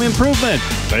Roofing and Home Improvement.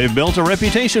 They've built a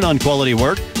reputation on quality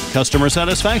work, customer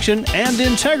satisfaction, and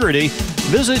integrity.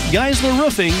 Visit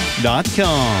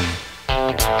GeislerRoofing.com.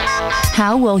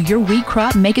 How will your wheat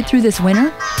crop make it through this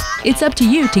winter? It's up to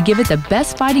you to give it the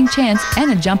best fighting chance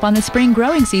and a jump on the spring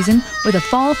growing season with a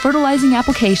fall fertilizing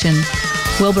application.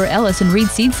 Wilbur Ellis and Reed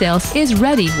Seed Sales is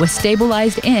ready with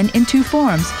stabilized in two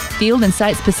forms, field and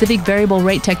site-specific variable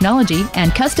rate technology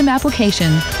and custom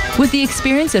application. With the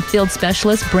experience of field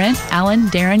specialists Brent, Allen,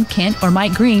 Darren, Kent, or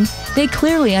Mike Green, they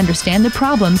clearly understand the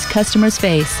problems customers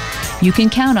face. You can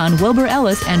count on Wilbur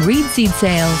Ellis and Reed Seed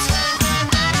Sales.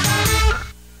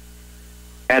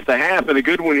 At the half, and a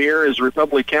good one here as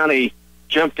Republic County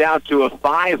jumped out to a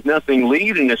 5-0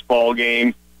 lead in this ball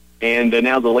game, and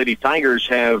now the Lady Tigers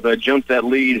have jumped that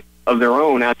lead of their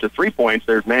own out to 3 points.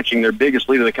 They're matching their biggest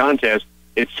lead of the contest.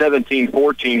 It's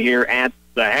 17-14 here at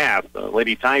the half. The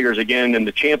Lady Tigers again in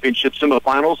the championship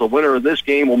semifinals. The winner of this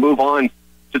game will move on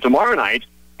to tomorrow night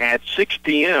at 6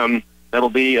 p.m. That'll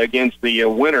be against the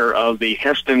winner of the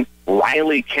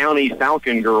Heston-Riley County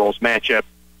Falcon girls matchup,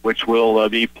 which will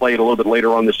be played a little bit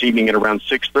later on this evening at around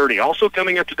 6:30. Also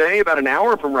coming up today, about an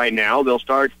hour from right now, they'll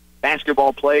start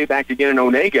basketball play back again in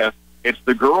Onega. It's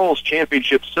the girls'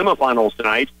 championship semifinals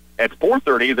tonight. At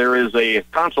 4:30, there is a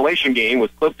consolation game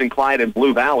with Clifton Clyde and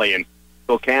Blue Valley, and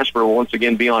Phil Casper will once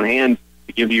again be on hand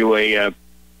to give you a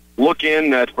look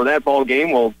in for that ball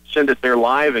game. We'll send it there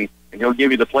live, and he'll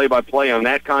give you the play-by-play on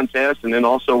that contest, and then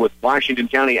also with Washington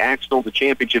County Axtell, the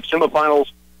championship semifinals.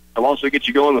 I'll also get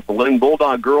you going with the Lynn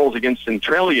Bulldog girls against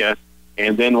Centralia,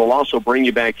 and then we'll also bring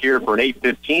you back here for an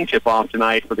 8:15 tip-off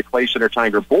tonight for the Clay Center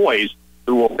Tiger boys,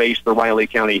 who will face the Riley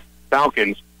County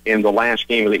Falcons in the last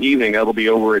game of the evening. That'll be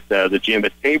over at the gym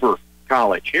at Tabor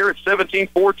College. Here at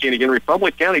 17-14, again,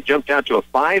 Republic County jumped out to a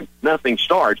 5-0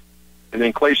 start, and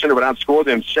then Clay Center would outscore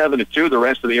them 7-2 the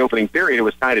rest of the opening period. It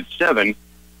was tied at 7.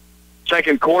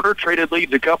 Second quarter, traded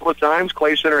leads a couple of times.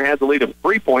 Clay Center had the lead of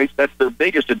 3 points. That's the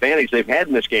biggest advantage they've had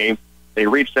in this game. They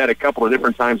reached that a couple of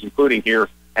different times, including here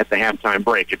at the halftime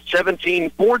break. It's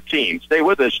 17-14. Stay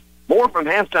with us. More from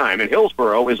halftime, and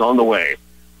Hillsboro is on the way.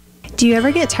 Do you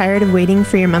ever get tired of waiting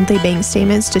for your monthly bank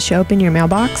statements to show up in your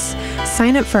mailbox?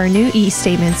 Sign up for our new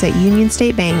e-statements at Union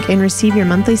State Bank and receive your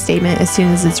monthly statement as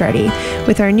soon as it's ready.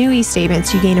 With our new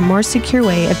e-statements, you gain a more secure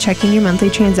way of checking your monthly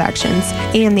transactions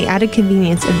and the added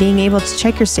convenience of being able to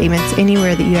check your statements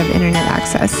anywhere that you have internet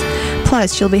access.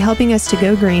 Plus, you'll be helping us to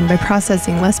go green by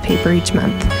processing less paper each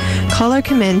month. Call or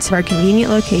come in to our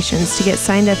convenient locations to get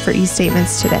signed up for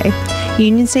e-statements today.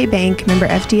 Union State Bank, member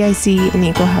FDIC, and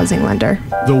equal housing lender.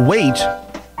 The wait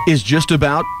is just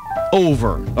about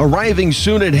over. Arriving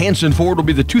soon at Hanson Ford will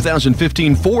be the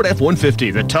 2015 Ford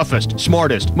F-150, the toughest,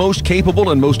 smartest, most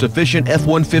capable, and most efficient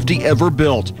F-150 ever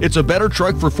built. It's a better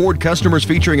truck for Ford customers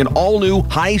featuring an all-new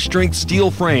high-strength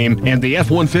steel frame, and the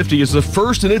F-150 is the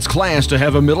first in its class to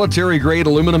have a military-grade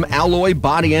aluminum alloy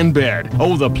body and bed.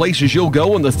 Oh, the places you'll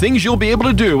go and the things you'll be able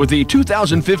to do with the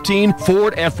 2015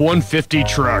 Ford F-150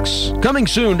 trucks. Coming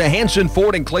soon to Hanson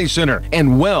Ford and Clay Center,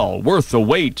 and well worth the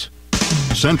wait.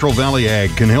 Central Valley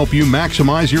Ag can help you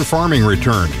maximize your farming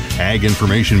return. Ag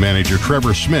Information Manager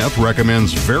Trevor Smith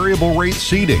recommends variable rate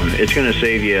seeding. It's going to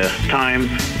save you time.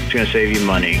 It's going to save you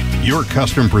money. Your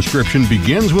custom prescription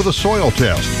begins with a soil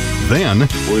test. Then,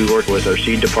 we work with our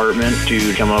seed department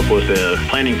to come up with a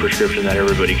planting prescription that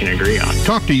everybody can agree on.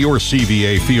 Talk to your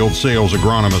CVA field sales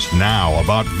agronomist now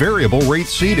about variable rate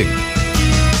seeding.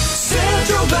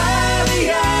 Central Valley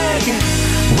Ag,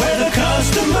 where the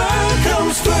customer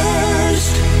comes first.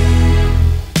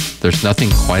 There's nothing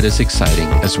quite as exciting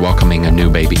as welcoming a new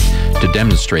baby. To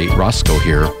demonstrate, Roscoe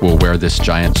here will wear this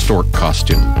giant stork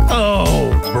costume.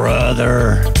 Oh,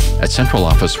 brother. At Central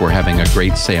Office, we're having a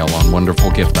great sale on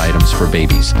wonderful gift items for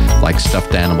babies, like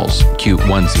stuffed animals, cute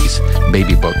onesies,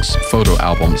 baby books, photo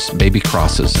albums, baby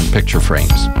crosses, and picture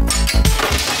frames.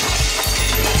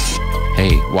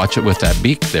 Hey, watch it with that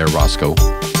beak there, Roscoe.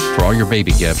 For all your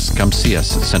baby gifts, come see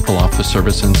us at Central Office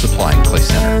Service and Supply in Clay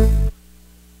Center.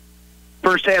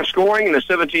 First half scoring in the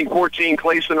 17-14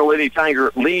 Clay Center Lady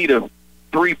Tiger lead of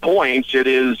 3 points. It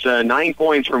is 9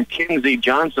 points from Kinsey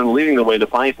Johnson leading the way, the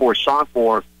 5'4"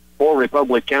 sophomore for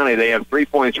Republic County. They have 3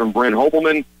 points from Bryn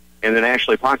Hobelman and then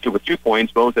Ashley Proctor with 2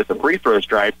 points, both at the free throw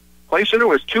stripe. Clay Center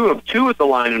was 2 of 2 at the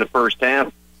line in the first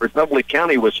half. Republic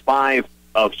County was 5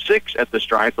 of 6 at the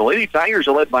stripe. The Lady Tigers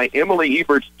are led by Emily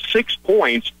Eberts, 6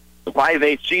 points. The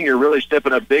 5'8" senior really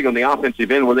stepping up big on the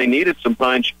offensive end when they needed some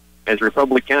punch, as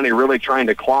Republic County really trying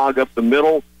to clog up the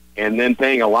middle and then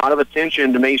paying a lot of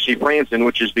attention to Macy Franson,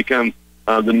 which has become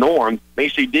the norm.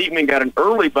 Macy Diekman got an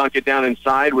early bucket down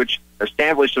inside, which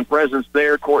established some presence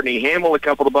there. Courtney Hamill, a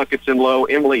couple of buckets in low.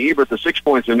 Emily Ebert, the 6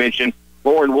 points I mentioned.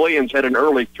 Lauren Williams had an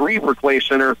early 3 for Clay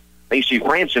Center. Macy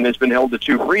Franson has been held to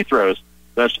 2 free throws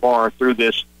thus far through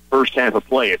this first half of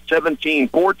play. At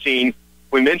 17-14,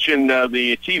 we mentioned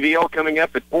the TVL coming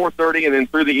up at 4:30 and then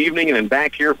through the evening, and then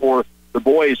back here for the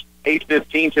boys,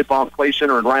 8:15 tip-off Clay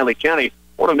Center in Riley County.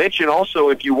 I want to mention also,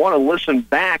 if you want to listen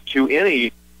back to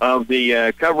any of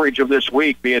the coverage of this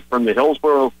week, be it from the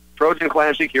Hillsboro Trojan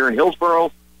Classic here in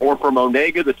Hillsboro or from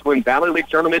Onega, the Twin Valley League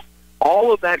Tournament,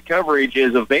 all of that coverage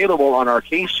is available on our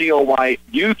KCOY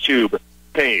YouTube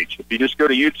page. If you just go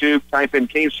to YouTube, type in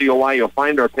KCOY, you'll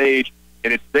find our page,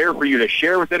 and it's there for you to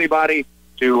share with anybody,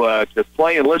 to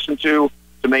play and listen to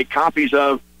make copies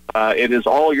of. It is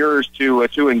all yours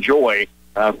to enjoy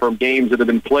from games that have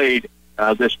been played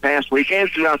this past week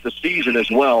and throughout the season as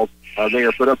well. They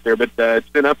are put up there, but it's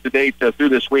been up to date through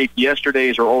this week.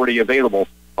 Yesterday's are already available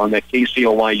on that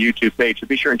KCOY YouTube page, so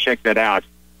be sure and check that out,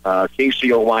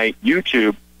 KCOY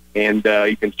YouTube, and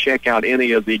you can check out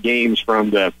any of the games from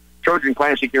the Trojan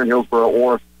Classic here in Hillsboro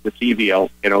or the TVL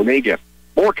in Onega.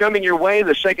 More coming your way.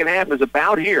 The second half is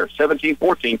about here.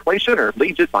 17-14. Clay Center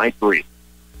leads it by 3.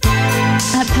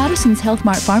 At Patterson's Health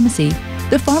Mart Pharmacy,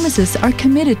 the pharmacists are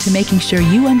committed to making sure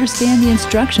you understand the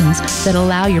instructions that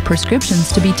allow your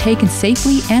prescriptions to be taken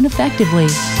safely and effectively.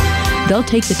 They'll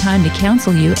take the time to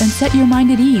counsel you and set your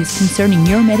mind at ease concerning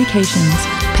your medications.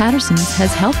 Patterson's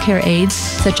has healthcare aids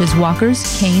such as walkers,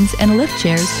 canes, and lift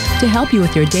chairs to help you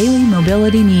with your daily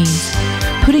mobility needs.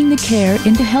 Putting the care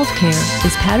into healthcare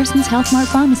is Patterson's Health Mart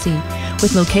Pharmacy,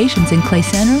 with locations in Clay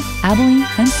Center, Abilene,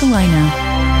 and Salina.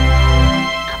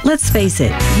 Let's face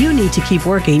it, you need to keep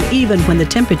working even when the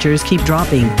temperatures keep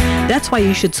dropping. That's why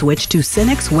you should switch to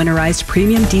Cenex Winterized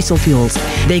Premium Diesel Fuels.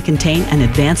 They contain an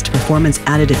advanced performance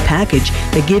additive package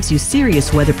that gives you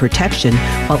serious weather protection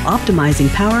while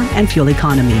optimizing power and fuel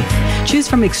economy. Choose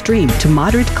from extreme to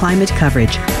moderate climate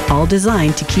coverage, all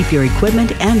designed to keep your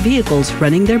equipment and vehicles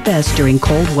running their best during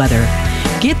cold weather.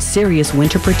 Get serious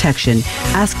winter protection.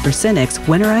 Ask for Cenex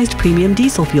Winterized Premium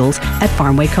Diesel Fuels at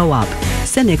Farmway Co-op.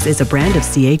 Cenex is a brand of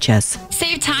CHS.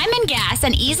 Save time and gas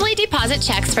and easily deposit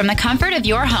checks from the comfort of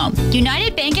your home.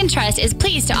 United Bank & Trust is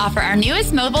pleased to offer our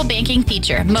newest mobile banking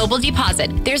feature, Mobile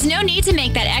Deposit. There's no need to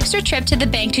make that extra trip to the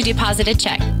bank to deposit a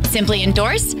check. Simply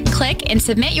endorse, click, and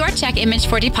submit your check image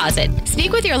for deposit.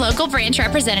 Speak with your local branch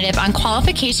representative on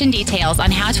qualification details on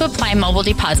how to apply Mobile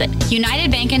Deposit. United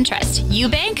Bank & Trust. You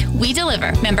bank, we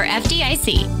deliver. Member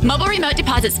FDIC. Mobile remote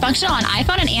deposits functional on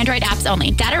iPhone and Android apps only.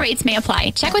 Data rates may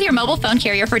apply. Check with your mobile phone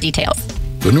carrier for details.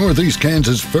 The Northeast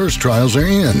Kansas First Trials are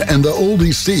in, and the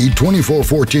Oldie Seed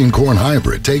 2414 Corn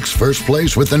Hybrid takes first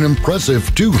place with an impressive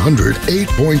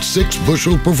 208.6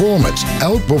 bushel performance,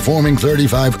 outperforming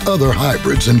 35 other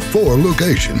hybrids in 4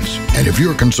 locations. And if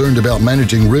you're concerned about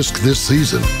managing risk this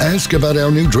season, ask about our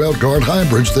new Drought Guard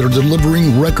hybrids that are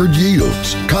delivering record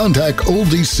yields. Contact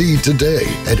Oldie Seed today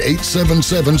at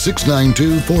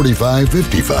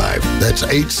 877-692-4555. That's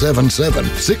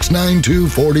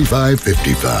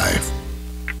 877-692-4555.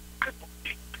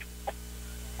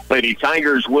 Lady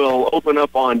Tigers will open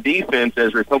up on defense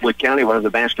as Republic County will have the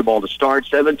basketball to start.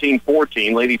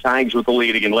 17-14. Lady Tigers with the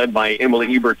lead, again led by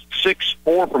Emily Ebert.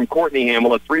 6-4 from Courtney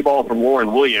Hamill, a 3-ball from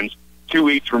Lauren Williams, 2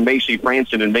 each from Macy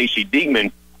Franson and Macy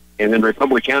Diekman. And then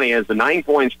Republic County has the 9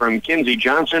 points from Kinsey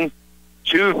Johnson,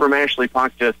 2 from Ashley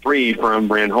Pakta, 3 from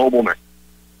Bryn Hobelman.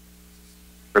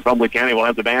 Republic County will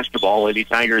have the basketball. Lady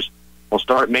Tigers will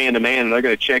start man-to-man, and they're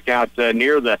going to check out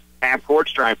near the half-court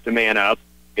stripe to man up.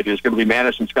 It is going to be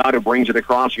Madison Scott who brings it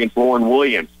across against Lauren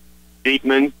Williams.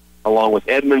 Diekman, along with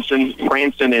Edmondson,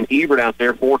 Franson, and Ebert out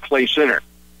there for Clay Center.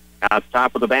 Out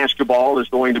top of the basketball is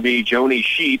going to be Joni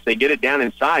Sheets. They get it down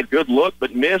inside. Good look,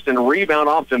 but missed, and a rebound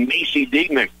off to Macy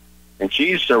Diekman. And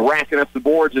she's racking up the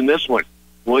boards in this one.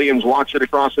 Williams walks it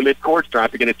across the midcourt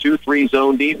stripe to get a 2-3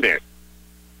 zone defense.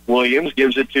 Williams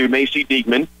gives it to Macy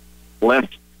Diekman.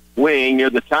 Left wing near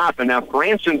the top, and now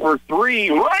Franson for 3,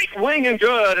 right wing and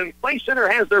good, and Clay Center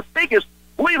has their biggest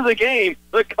lead of the game.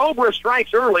 The Cobra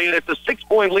strikes early, and it's a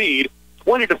 6-point lead,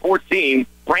 20-14.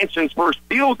 Franson's first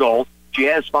field goal. She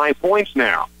has 5 points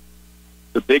now.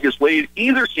 The biggest lead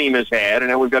either team has had, and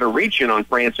now we've got a reach-in on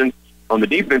Franson on the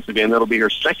defensive end. That'll be her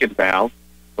second foul.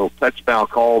 So touch foul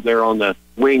called there on the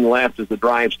wing left as the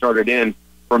drive started in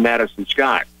for Madison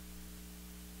Scott.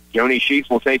 Joni Sheets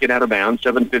will take it out of bounds.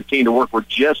 7:15 to work. We're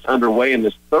just underway in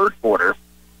this third quarter.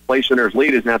 Clay Center's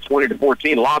lead is now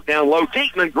 20-14. Lob down low.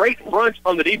 Diekman, great front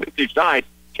on the defensive side.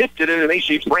 Tipped it in, and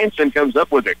Macy Franson comes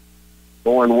up with it.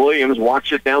 Lauren Williams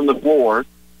walks it down the floor.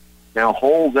 Now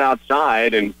holds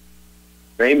outside, and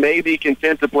they may be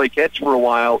content to play catch for a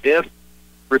while if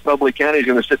Republic County is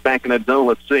going to sit back in that zone.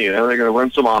 Let's see. Now they're going to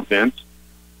run some offense.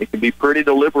 It can be pretty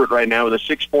deliberate right now with a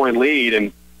 6-point lead,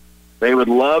 and they would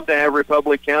love to have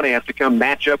Republic County have to come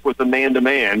match up with the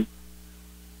man-to-man.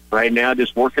 Right now,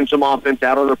 just working some offense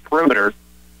out on the perimeter.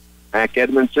 Mac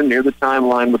Edmondson near the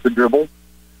timeline with the dribble.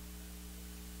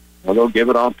 Well, they'll give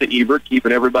it off to Ebert,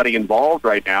 keeping everybody involved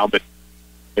right now, but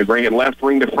they bring it left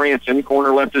wing to Franson.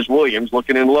 Corner left is Williams,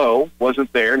 looking in low.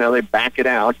 Wasn't there. Now they back it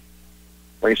out.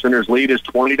 Play Center's lead is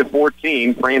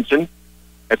 20-14. Franson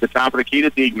at the top of the key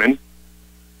to Diekman.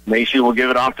 Macy will give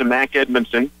it off to Mac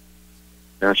Edmondson.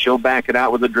 Now she'll back it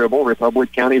out with a dribble.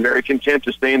 Republic County very content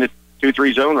to stay in the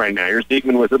 2-3 zone right now. Here's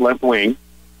Diekman with it, left wing.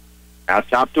 Out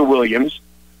top to Williams.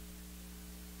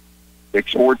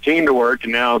 6:14 to work,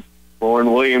 and now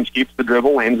Lauren Williams keeps the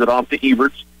dribble, hands it off to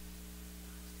Eberts.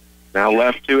 Now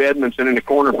left to Edmondson in the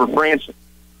corner for Franson.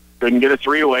 Couldn't get a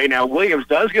three away. Now Williams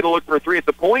does get a look for a three at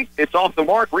the point. It's off the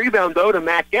mark. Rebound, though, to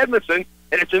Mac Edmondson,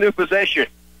 and it's a new possession.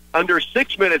 Under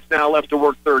 6 minutes now left to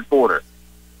work third quarter.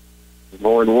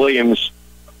 Lauren Williams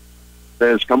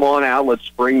says, come on out. Let's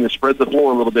spread the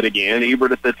floor a little bit again.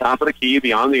 Ebert at the top of the key,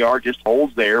 beyond the arc, just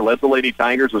holds there. Led the Lady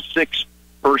Tigers with 6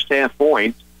 first-half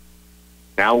points.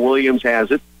 Now Williams has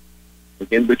it.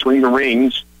 Again, between the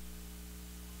rings.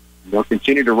 They'll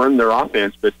continue to run their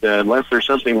offense, but unless there's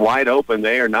something wide open,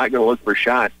 they are not going to look for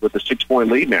shots with a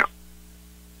 6-point lead now.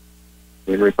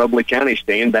 And Republic County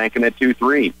staying back in that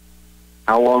 2-3.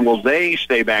 How long will they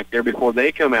stay back there before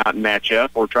they come out and match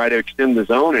up or try to extend the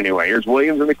zone anyway? Here's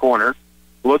Williams in the corner.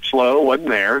 Looks low, wasn't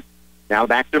there. Now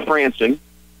back to Franson.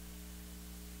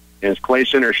 As Clay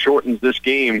Center shortens this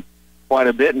game quite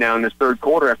a bit now in this third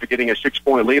quarter after getting a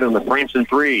 6-point lead on the Franson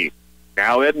 3.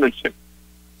 Now Edmondson.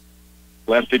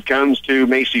 Left it comes to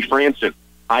Macy Franson.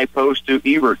 High post to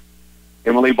Ebert.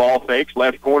 Emily ball fakes.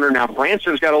 Left corner. Now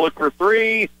Franson's got to look for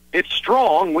three. It's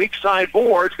strong. Weak side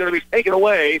board. It's going to be taken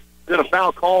away. Then a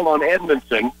foul called on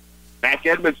Edmondson. Mac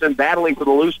Edmondson battling for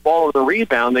the loose ball and the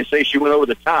rebound. They say she went over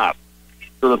the top.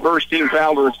 So the first team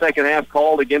foul of the second half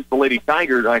called against the Lady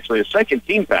Tigers. Actually, a second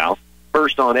team foul.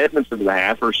 First on Edmondson in the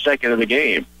half, her second of the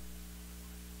game.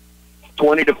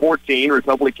 20-14.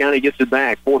 Republic County gets it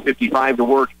back. 4:55 to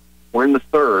work. We're in the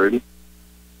third.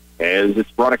 As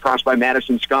it's brought across by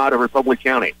Madison Scott of Republic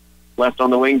County. Left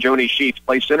on the wing, Joni Sheets.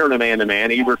 Play center in a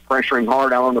man-to-man. Ebert pressuring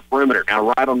hard out on the perimeter.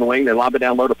 Now right on the wing, they lob it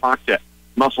down low to Poxet.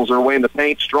 Muscles her way in the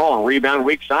paint. Strong. Rebound,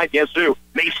 weak side. Guess who?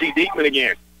 Macy Diekman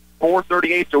again.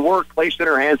 4:38 to work. Clay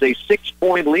Center has a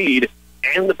 6-point lead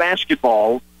and the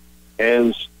basketball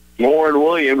as Lauren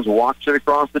Williams walks it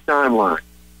across the timeline.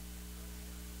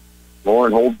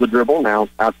 Lauren holds the dribble. Now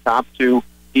out top to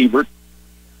Ebert.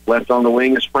 Left on the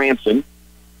wing is Franson.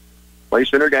 Clay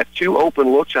Center got 2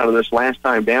 open looks out of this last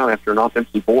time down after an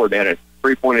offensive board. They had a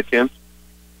 3-point attempt,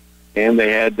 and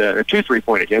they had 2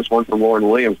 3-point attempts, one from Lauren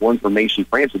Williams, one from Macy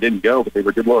Franson. Didn't go, but they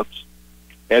were good looks.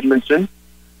 Edmondson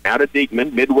out of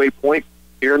Diekman, midway point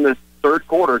here in the third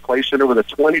quarter. Clay Center with a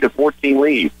 20-14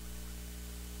 lead.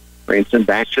 Franson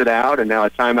backs it out, and now a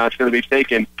timeout's going to be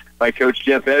taken by Coach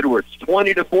Jeff Edwards.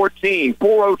 20-14,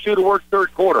 4:02 to work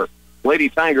third quarter. Lady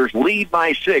Tigers lead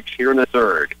by 6 here in the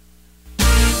third.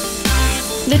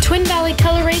 The Twin Valley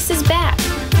Color Race is back.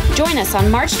 Join us on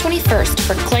March 21st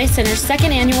for Clay Center's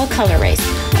second annual Color Race,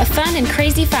 a fun and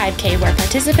crazy 5K where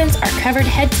participants are covered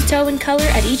head to toe in color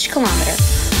at each kilometer.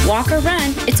 Walk or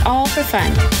run, it's all for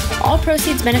fun. All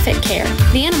proceeds benefit CARE,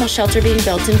 the animal shelter being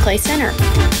built in Clay Center.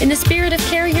 In the spirit of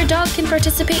care, your dog can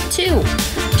participate too.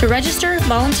 To register,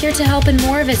 volunteer to help, and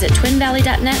more, visit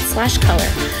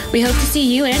twinvalley.net/color. We hope to see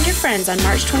you and your friends on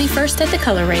March 21st at the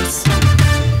Color Race.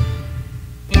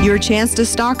 Your chance to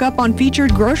stock up on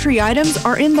featured grocery items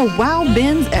are in the Wow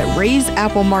Bins at Ray's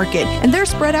Apple Market, and they're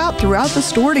spread out throughout the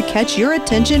store to catch your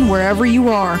attention wherever you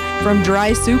are. From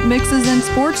dry soup mixes and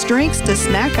sports drinks to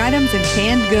snack items and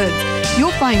canned goods, you'll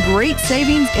find great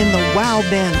savings in the Wow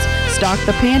Bins. Stock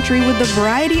the pantry with the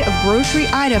variety of grocery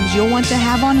items you'll want to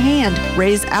have on hand.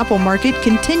 Ray's Apple Market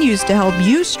continues to help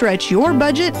you stretch your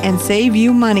budget and save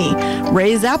you money.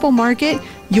 Ray's Apple Market,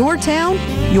 your town,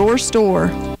 your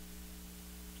store.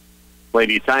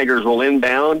 Lady Tigers will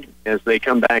inbound as they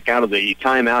come back out of the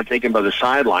timeout taken by the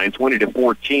sideline.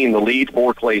 20-14, the lead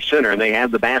for Clay Center, and they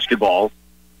have the basketball.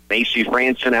 Macy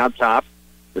Franson out top.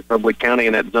 Republic County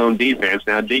in that zone defense.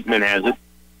 Now Diekman has it.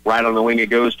 Right on the wing it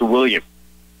goes to Williams.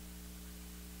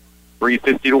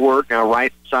 3:50 to work. Now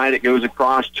right side it goes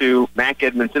across to Mac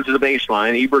Edmondson to the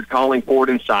baseline. Ebert calling forward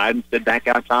inside. Instead back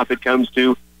out top it comes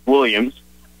to Williams.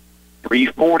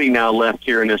 3:40 now left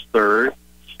here in this third.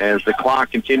 as the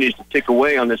clock continues to tick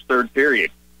away on this third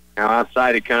period. Now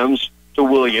outside it comes to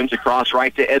Williams, across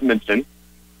right to Edmondson.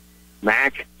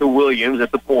 Mack to Williams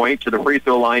at the point, to the free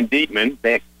throw line, Diekman.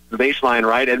 Back to the baseline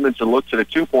right, Edmondson looks at a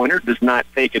two-pointer, does not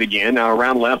take it again. Now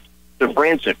around left to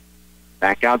Franson.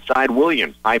 Back outside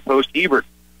Williams, high post Ebert.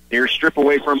 Near strip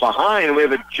away from behind, and we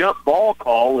have a jump ball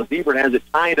call as Ebert has it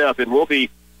tied up. It will be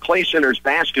Clay Center's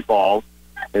basketball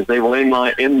as they will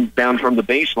inbound from the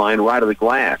baseline right of the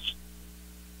glass.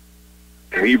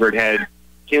 Ebert had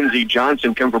Kinsey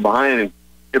Johnson come from behind and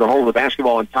get a hold of the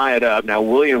basketball and tie it up. Now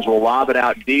Williams will lob it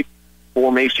out deep for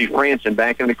Macy Franson.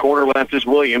 Back in the corner left is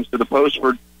Williams to the post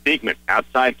for Diekman.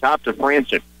 Outside top to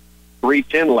Franson.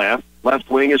 3:10 left. Left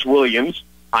wing is Williams.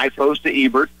 High post to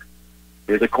Ebert.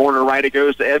 Here's the corner right. It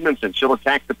goes to Edmondson. She'll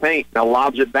attack the paint. Now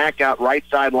lobs it back out right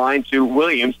sideline to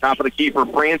Williams. Top of the key for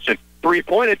Franson.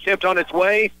 Three-point attempt on its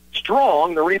way.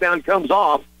 Strong. The rebound comes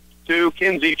off to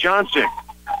Kinsey Johnson.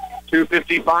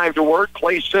 2:55 to work.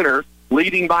 Clay Center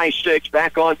leading by 6.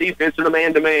 Back on defense in a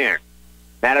man-to-man.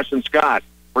 Madison Scott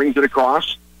brings it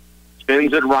across.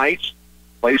 Spins it right.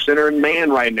 Clay Center in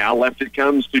man right now. Left it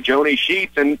comes to Joni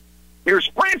Sheets. And here's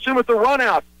Franson with the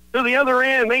run-out. To the other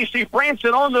end, Macy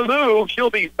Franson on the move. She'll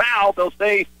be fouled. They'll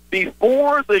say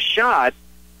before the shot,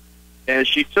 as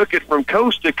she took it from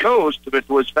coast to coast, but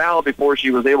was fouled before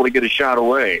she was able to get a shot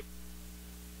away.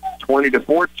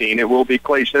 20-14. It will be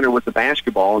Clay Center with the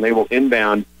basketball, and they will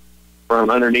inbound from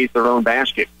underneath their own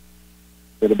basket.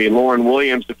 It'll be Lauren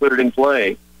Williams to put it in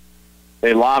play.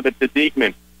 They lob it to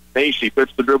Diekman. Macy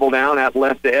puts the dribble down out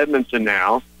left to Edmondson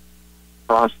now.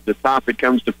 Across the top, it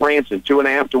comes to Franson.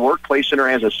 2.5 to work. Clay Center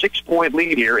has a 6-point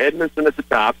lead here. Edmondson at the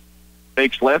top.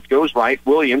 Fakes left, goes right.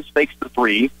 Williams fakes the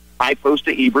three. High post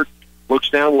to Ebert. Looks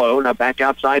down low. Now back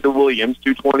outside to Williams.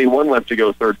 2:21 left to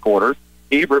go third quarter.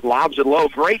 Ebert lobs it low.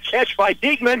 Great catch by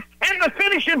Diekman. And the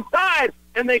finish inside.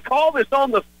 And they call this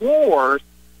on the floor.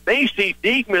 Macy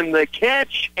Diekman, the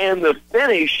catch and the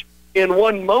finish in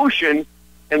one motion.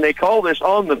 And they call this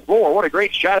on the floor. What a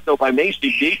great shot, though, by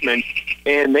Macy Diekman.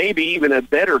 And maybe even a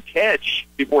better catch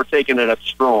before taking it up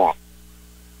strong.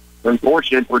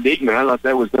 Unfortunate for Diekman. I thought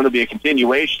that was going to be a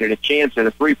continuation and a chance at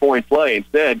a three-point play.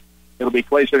 Instead, it'll be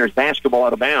Clay Center's basketball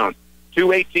out of bounds.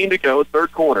 2:18 to go,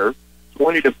 third quarter,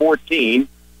 20-14.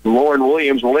 Lauren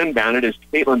Williams will inbound it as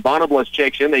Caitlin Bonneblus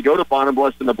checks in. They go to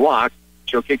Bonneblus in the block.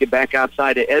 She'll kick it back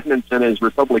outside to Edmondson as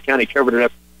Republic County covered it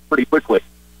up pretty quickly.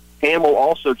 Hamill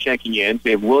also checking in. So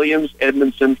we have Williams,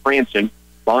 Edmondson, Franson,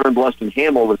 Bonneblus, and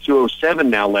Hamill with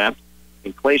 2:07 now left.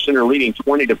 And Clay Center leading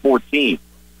 20-14.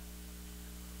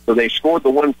 So they scored the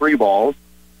one free ball.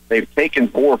 They've taken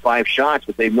 4 or 5 shots,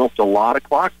 but they've milked a lot of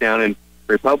clock down, and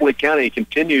Republic County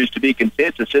continues to be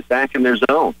content to sit back in their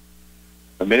zone.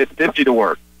 1:50 to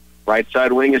work. Right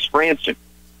side wing is Franson.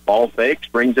 Ball fakes,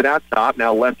 brings it out top.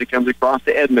 Now left it comes across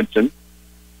to Edmondson.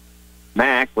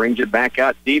 Mack brings it back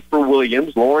out deep for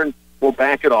Williams. Lauren will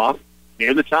back it off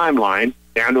near the timeline.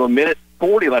 Down to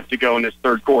 1:40 left to go in this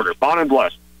third quarter.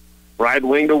 Bonneblus, right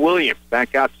wing to Williams.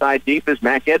 Back outside deep is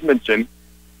Mack Edmondson.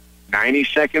 90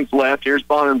 seconds left. Here's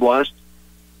Bonneblus.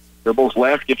 Dribbles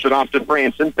left, gets it off to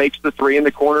Franson. Fakes the three in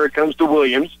the corner. It comes to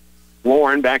Williams.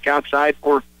 Lauren back outside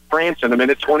for Franson.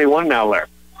 1:21 now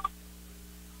left.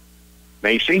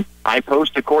 Macy, high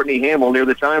post to Courtney Hamill near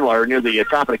the timeline, near the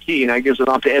top of the key. Now gives it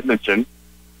off to Edmondson.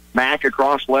 Mack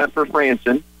across left for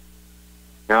Franson.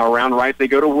 Now around right they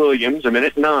go to Williams.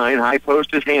 1:09. High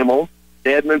post is Hamill.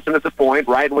 To Edmondson at the point.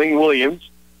 Right wing Williams.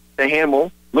 To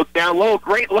Hamill. Look down low.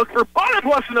 Great look for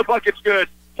Bonneblus, and the bucket's good.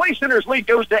 Clay Center's lead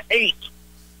goes to 8.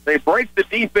 They break the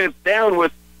defense down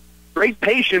with great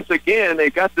patience again.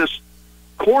 They've got this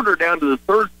quarter down to the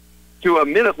third, to a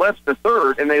minute left in the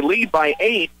third, and they lead by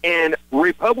 8, and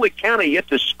Republic County yet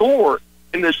to score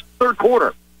in this third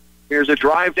quarter. Here's a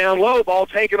drive down low, ball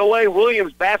taken away.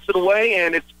 Williams bats it away,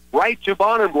 and it's right to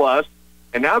Bonneblus.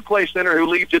 And now Clay Center, who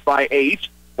leads it by 8,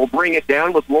 will bring it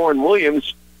down with Lauren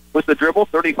Williams with the dribble,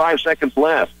 35 seconds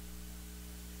left.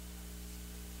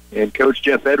 And Coach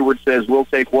Jeff Edwards says we'll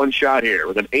take one shot here.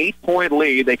 With an 8-point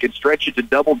lead, they could stretch it to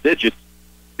double digits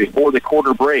before the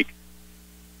quarter break.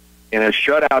 And a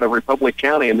shutout of Republic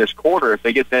County in this quarter if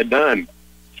they get that done.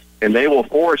 And they will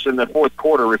force in the fourth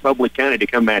quarter Republic County to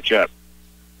come match up.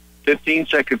 15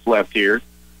 seconds left here.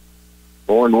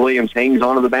 Lauren Williams hangs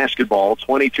onto the basketball.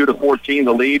 22-14,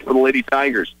 the lead for the Lady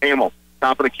Tigers. Hamill,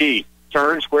 top of the key.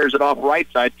 Turns, squares it off right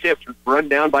side. Tipped, run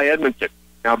down by Edmondson.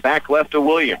 Now back left to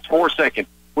Williams. 4 seconds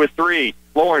with 3.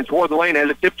 Lauren toward the lane, has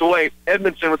it tipped away.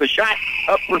 Edmondson with a shot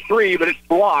up for 3, but it's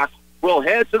blocked. We'll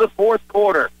head to the fourth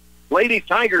quarter. Lady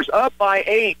Tigers up by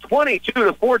 8,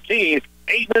 22-14.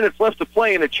 8 minutes left to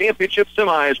play in the championship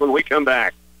semis when we come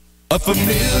back. A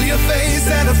familiar face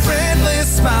and a friendly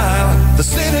smile. The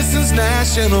Citizens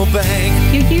National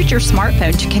Bank. You use your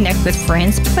smartphone to connect with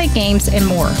friends, play games, and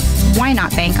more. Why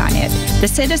not bank on it? The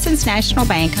Citizens National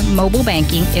Bank mobile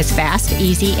banking is fast,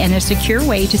 easy, and a secure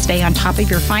way to stay on top of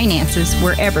your finances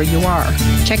wherever you are.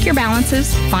 Check your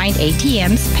balances, find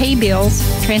ATMs, pay bills,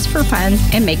 transfer funds,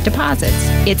 and make deposits.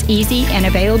 It's easy and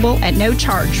available at no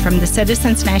charge from the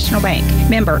Citizens National Bank.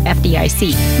 Member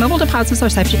FDIC. Mobile deposits are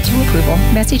subject to approval.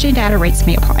 Message and data rates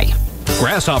may apply.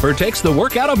 Grasshopper takes the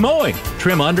work out of mowing.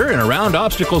 Trim under and around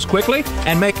obstacles quickly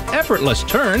and make effortless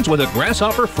turns with a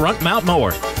Grasshopper front mount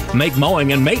mower. Make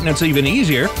mowing and maintenance even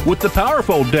easier with the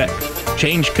powerful deck.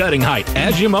 Change cutting height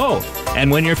as you mow. And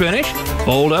when you're finished,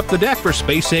 fold up the deck for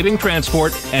space-saving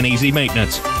transport and easy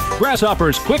maintenance.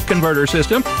 Grasshopper's quick converter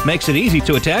system makes it easy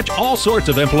to attach all sorts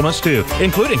of implements to,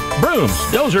 including brooms,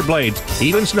 dozer blades,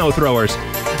 even snow throwers.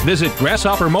 Visit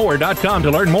grasshoppermower.com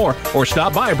to learn more or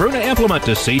stop by Bruna Implement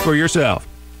to see for yourself.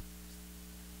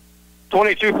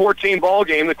 22-14 ball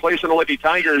game. The Clayson Lady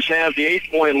Tigers have the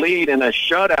 8-point lead and a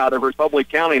shutout of Republic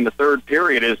County in the third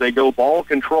period as they go ball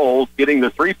control, getting the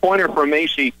three-pointer from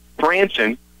Macy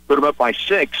Franson, put them up by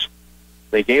 6.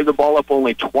 They gave the ball up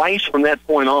only twice from that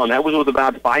point on. That was with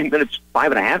about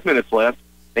 5.5 minutes left,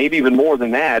 maybe even more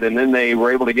than that, and then they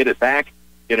were able to get it back,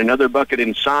 get another bucket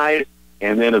inside,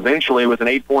 and then eventually with an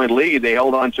 8-point lead, they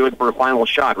held on to it for a final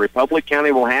shot. Republic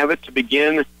County will have it to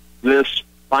begin this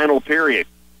final period.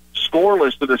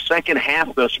 Scoreless to the second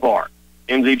half thus far.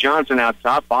 MZ Johnson out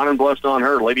top, Bonham Blessed on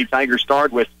her. Lady Tigers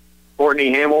start with Courtney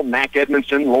Hamill, Mac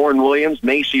Edmondson, Lauren Williams,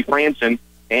 Macy Franson,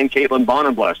 and Caitlin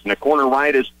Bonham Blessed. And the corner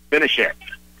right is Benishek.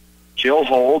 She'll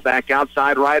hold back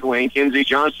outside right wing. Kinsey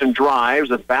Johnson drives.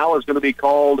 The foul is going to be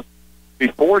called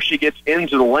before she gets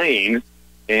into the lane,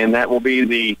 and that will be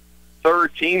the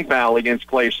third team foul against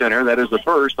Clay Center. That is the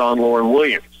first on Lauren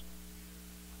Williams.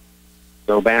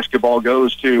 So basketball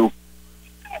goes to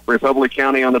Republic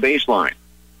County on the baseline.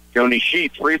 Joni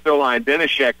Sheets, free throw line.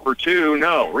 Benishek for 2.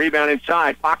 No. Rebound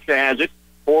inside. Foxa has it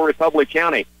for Republic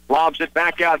County. Lobs it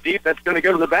back out deep. That's going to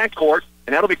go to the backcourt,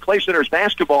 and that'll be Clay Center's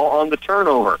basketball on the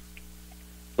turnover.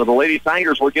 So the Lady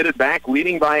Tigers will get it back,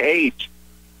 leading by 8.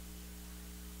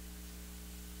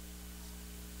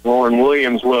 Lauren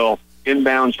Williams will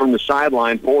inbounds from the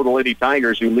sideline for the Lady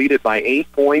Tigers, who lead it by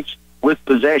 8 points with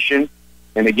possession.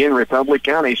 And again, Republic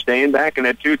County staying back in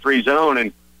that 2-3 zone,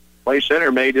 and Clay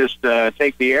Center may just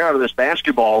take the air out of this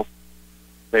basketball.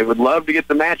 They would love to get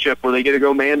the matchup where they get to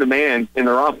go man-to-man in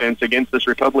their offense against this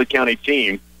Republic County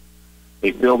team.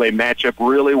 They feel they match up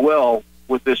really well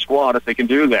with this squad if they can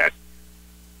do that.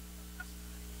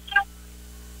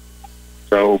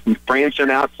 So Franson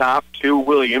out top to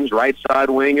Williams. Right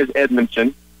side wing is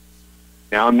Edmondson.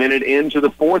 Now a minute into the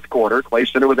fourth quarter. Clay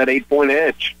Center with that 8-point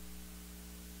edge.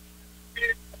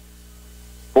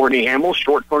 Courtney Hamill,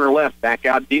 short corner left. Back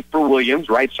out deep for Williams.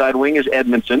 Right side wing is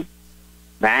Edmondson.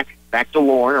 Back to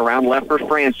Lauren. Around left for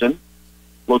Franson.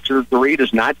 Looks at the three.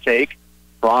 Does not take.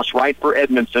 Cross right for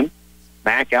Edmondson.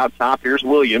 Back out top. Here's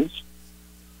Williams.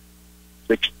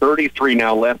 6:33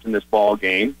 now left in this ball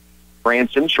game.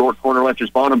 Franson, short corner left is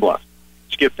Bonham-Bluff.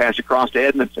 Skip pass across to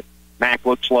Edmondson. Mack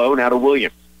looks slow. Now to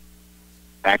Williams.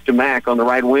 Back to Mack on the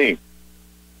right wing.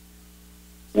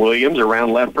 Williams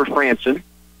around left for Franson.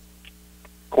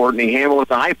 Courtney Hamill at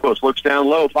the high post. Looks down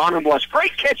low. Bonham-Bluff,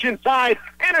 great catch inside.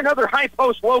 And another high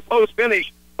post, low post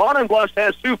finish. Bonham-Bluff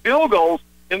has 2 field goals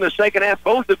in the second half.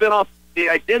 Both have been off the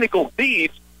identical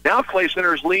feeds. Now Clay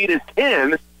Center's lead is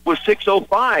 10 with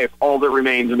 6:05 all that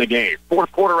remains in the game.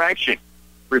 Fourth quarter action.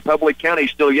 Republic County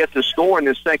still yet to score in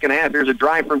this second half. Here's a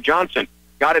drive from Johnson.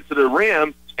 Got it to the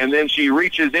rim, and then she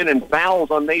reaches in and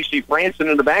fouls on Macy Franson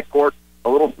in the backcourt. A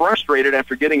little frustrated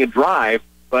after getting a drive,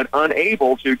 but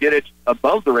unable to get it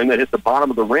above the rim. That hit the bottom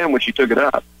of the rim when she took it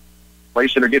up. Clay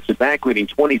Center gets it back, leading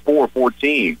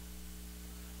 24-14.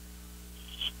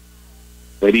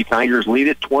 Lady Tigers lead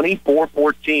it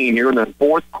 24-14 here in the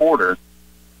fourth quarter.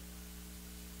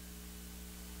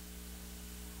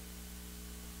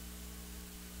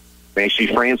 Macy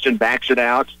Franson backs it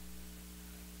out.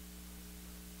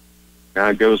 Now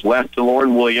it goes left to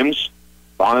Lauren Williams.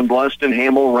 Bonham-Bluff and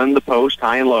Hamill run the post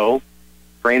high and low.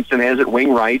 Franson has it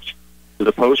wing right to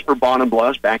the post for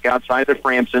Bonham-Bluff. Back outside to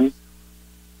Franson.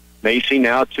 Macy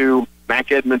now to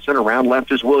Mac Edmondson. Around left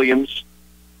is Williams.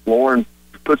 Lauren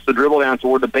puts the dribble down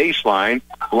toward the baseline.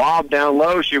 Lob down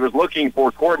low. She was looking for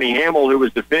Courtney Hamill, who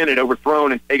was defended,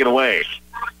 overthrown, and taken away.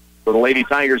 So the Lady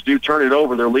Tigers do turn it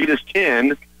over. Their lead is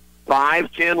 10.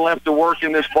 5:10 left to work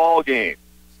in this ball game.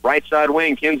 Right side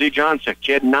wing, Kinsey Johnson.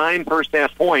 She had 9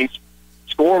 first-half points.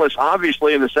 Scoreless,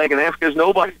 obviously, in the second half because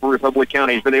nobody for Republic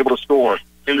County has been able to score.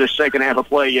 in the second half of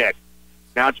play yet.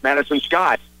 Now it's Madison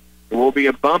Scott. There will be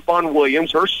a bump on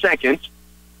Williams, her second.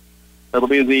 That'll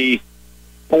be the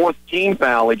fourth team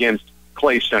foul against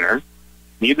Clay Center.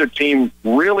 Neither team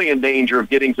really in danger of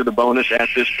getting to the bonus at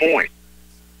this point.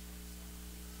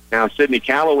 Now Sydney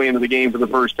Calloway into the game for the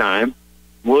first time.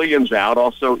 Williams out.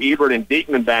 Also Ebert and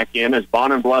Diekman back in as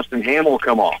Bonham, Blust, and Hamill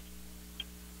come off.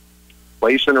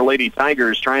 Clay Center Lady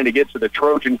Tigers trying to get to the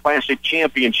Trojan Classic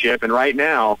Championship, and right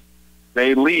now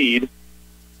they lead.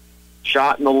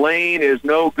 Shot in the lane is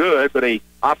no good, but a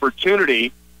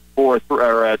opportunity for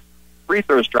a free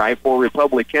throw strike for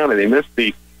Republic County. They missed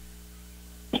the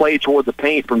play toward the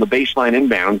paint from the baseline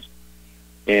inbounds,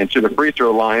 and to the free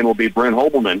throw line will be Brent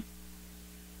Hobelman,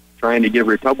 trying to give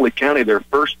Republic County their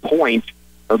first point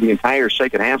of the entire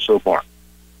second half so far.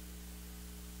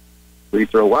 Free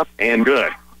throw up and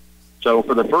good. So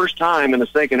for the first time in the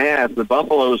second half, the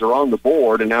Buffaloes are on the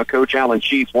board, and now Coach Alan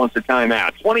Sheets wants a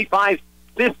timeout.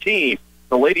 25-15.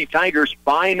 The Lady Tigers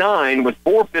by 9 with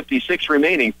 4:56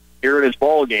 remaining here in this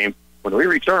ball game when we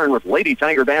return with Lady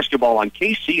Tiger basketball on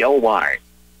KCLY.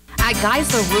 At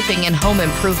Geisler Roofing and Home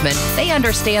Improvement, they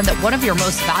understand that one of your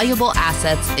most valuable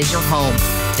assets is your home.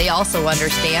 They also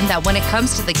understand that when it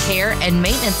comes to the care and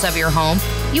maintenance of your home,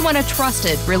 you want a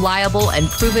trusted, reliable, and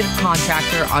proven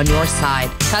contractor on your side.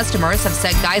 Customers have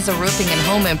said Geisler Roofing and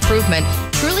Home Improvement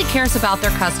truly cares about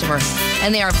their customers,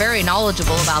 and they are very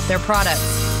knowledgeable about their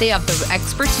products. They have the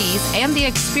expertise and the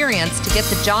experience to get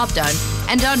the job done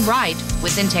and done right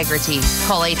with integrity.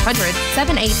 Call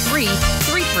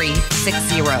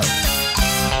 800-783-3360.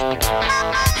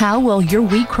 How will your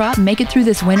wheat crop make it through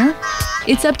this winter?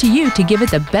 It's up to you to give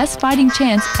it the best fighting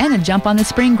chance and a jump on the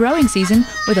spring growing season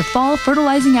with a fall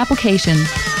fertilizing application.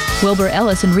 Wilbur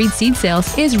Ellis and Reed Seed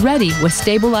Sales is ready with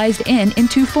stabilized in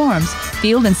two forms,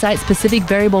 field and site-specific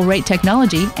variable rate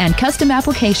technology and custom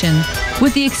application.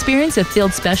 With the experience of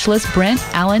field specialists Brent,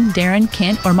 Allen, Darren,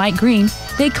 Kent, or Mike Green,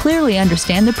 they clearly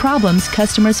understand the problems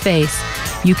customers face.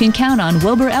 You can count on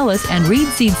Wilbur Ellis and Reed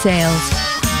Seed Sales.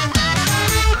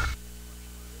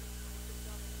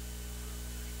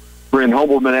 Bryn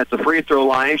Hobelman at the free throw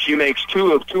line. She makes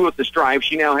 2 of 2 at the stripe.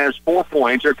 She now has 4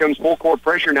 points. Here comes full court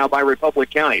pressure now by Republic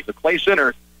County. The Clay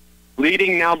Center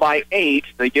leading now by 8.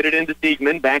 They get it into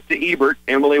Diekman, back to Ebert.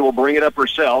 Emily will bring it up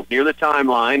herself near the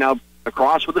timeline. Now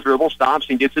across with the dribble, stops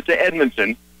and gets it to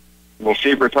Edmondson. We'll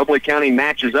see if Republic County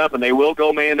matches up, and they will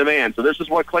go man-to-man. So this is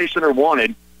what Clay Center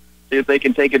wanted. See if they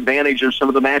can take advantage of some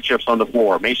of the matchups on the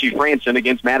floor. Macy Franson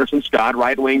against Madison Scott,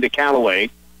 right wing to Callaway.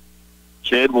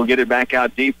 Sid will get it back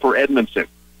out deep for Edmondson.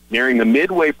 Nearing the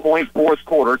midway point, fourth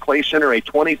quarter, Clay Center a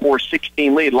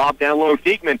 24-16 lead. Lob down low,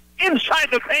 Diekman inside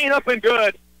the paint, up and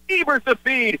good. Ebert the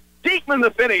feed, Diekman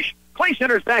the finish. Clay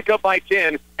Center's back up by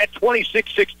 10 at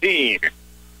 26-16.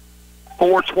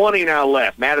 4:20 now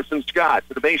left. Madison Scott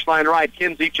to the baseline right.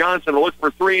 Kinsey Johnson will look for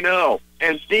 3, no.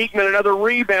 And Diekman another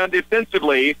rebound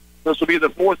defensively. This will be the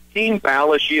 4th team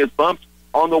foul as she is bumped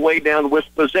on the way down with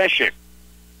possession.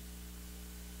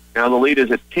 Now the lead is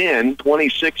at 10,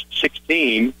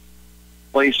 26-16.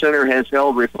 Clay Center has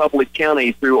held Republic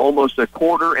County through almost a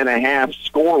quarter and a half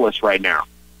scoreless right now.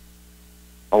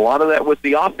 A lot of that with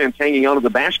the offense hanging onto the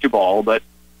basketball, but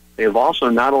they have also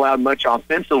not allowed much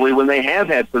offensively when they have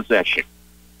had possession.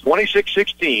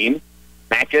 26-16.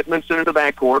 Mac Edmondson in the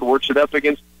backcourt, works it up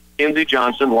against Kinsey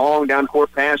Johnson. Long down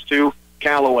court pass to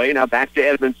Callaway. Now back to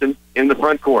Edmondson in the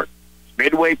front court.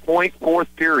 Midway point, 4th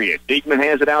period. Diekman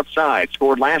has it outside.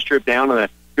 Scored last trip down on a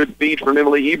good feed from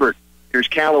Emily Ebert. Here's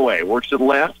Callaway. Works it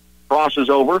left. Crosses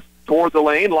over toward the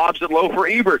lane. Lobs it low for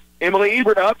Ebert. Emily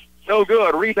Ebert up. No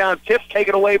good. Rebound tip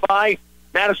taken away by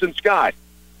Madison Scott.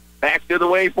 Back to the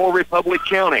way for Republic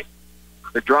County.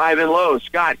 The drive in low.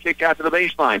 Scott kick out to the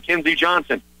baseline. Kinsey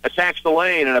Johnson attacks the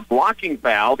lane, and a blocking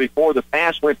foul before the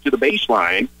pass went to the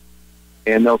baseline.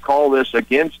 And they'll call this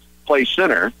against Clay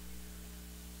Center.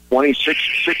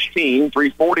 26-16,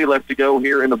 3:40 left to go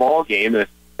here in the ball game. The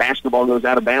basketball goes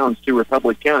out of bounds to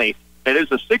Republic County. It is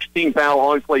a 16 foul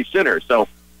on Clay Center, so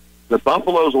the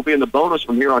Buffaloes will be in the bonus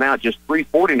from here on out. Just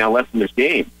 3:40 now left in this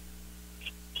game.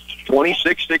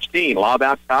 26-16, lob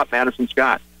out top, Madison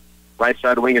Scott. Right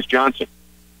side wing is Johnson.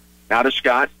 Now to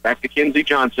Scott, back to Kinsey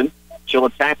Johnson. She'll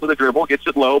attack with a dribble, gets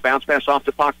it low, bounce pass off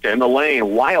to Pakta in the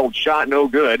lane. Wild shot, no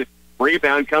good.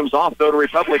 Rebound comes off, though, to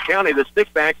Republic County. The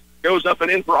stick back goes up and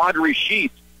in for Audrey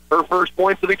Sheets. Her first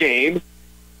points of the game.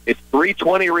 It's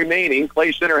 3:20 remaining.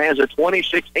 Clay Center has a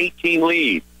 26-18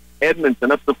 lead.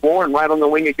 Edmondson up the floor, and right on the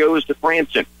wing it goes to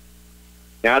Franson.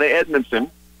 Now to Edmondson.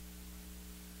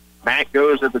 Mack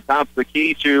goes at the top of the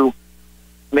key to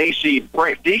Macy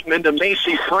Diekman to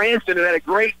Macy Franson, who had a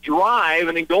great drive,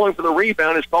 and then going for the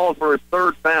rebound is called for a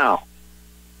third foul.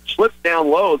 Slipped down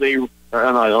low.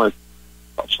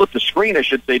 Slipped the screen, I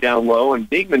should say, down low, and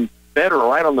Diekman better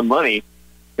right on the money.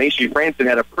 Macy Franson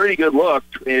had a pretty good look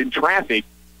in traffic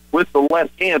with the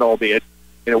left hand, albeit,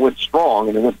 and it went strong,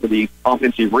 and it went for the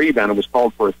offensive rebound. It was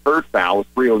called for a third foul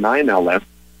with 3:09 now left.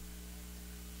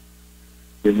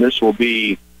 And this will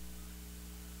be,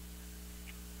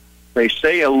 they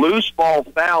say, a loose ball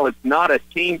foul. It's not a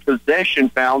team possession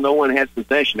foul. No one had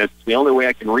possession. That's the only way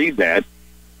I can read that.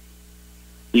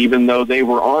 Even though they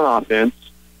were on offense,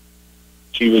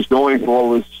 she was going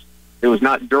for it was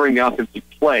not during the offensive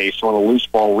play, so on a loose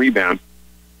ball rebound,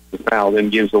 the foul then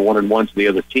gives the 1-and-1 to the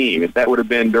other team. If that would have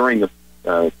been during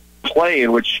the play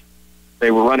in which they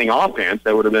were running offense,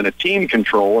 that would have been a team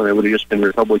control, and it would have just been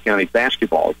Republic County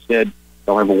basketball. Instead,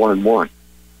 they'll have a 1-and-1.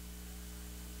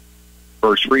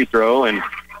 First free throw, and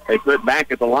they put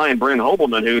back at the line Bryn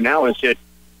Hobelman, who now has hit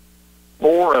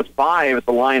 4 of 5 at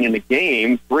the line in the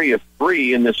game, 3 of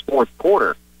 3 in this fourth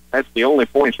quarter. That's the only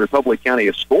points Republic County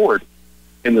has scored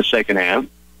in the second half.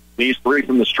 These 3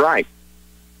 from the strike.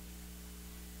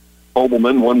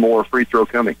 Hobelman, one more free throw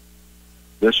coming.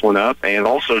 This one up and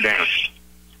also down.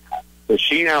 So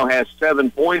she now has 7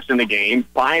 points in the game.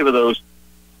 5 of those,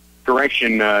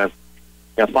 5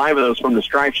 of those from the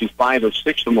strike. She's 5 of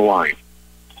 6 from the line.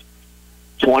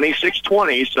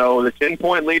 26-20, so the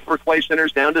 10-point lead for Clay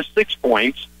Center's down to 6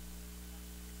 points.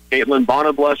 Caitlin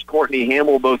Bonneblus, Courtney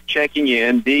Hamill both checking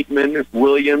in. Diekman,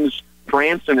 Williams,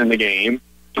 Franson in the game.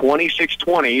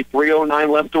 26-20, 3:09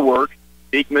 left to work.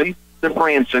 Diekman to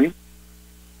Franson.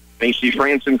 Macy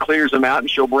Franson clears them out, and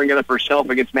she'll bring it up herself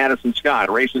against Madison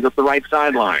Scott. Races up the right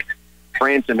sideline.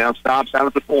 Franson now stops out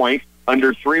at the point.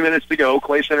 Under 3 minutes to go.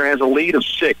 Clay Center has a lead of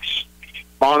 6.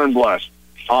 Bonneblus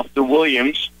off to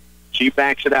Williams. She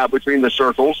backs it out between the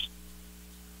circles.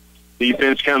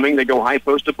 Defense coming. They go high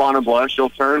post to Bonneblus. She'll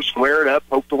turn, square it up,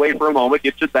 poked away for a moment,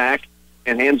 gets it back,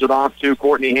 and hands it off to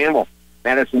Courtney Hamill.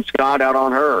 Madison Scott out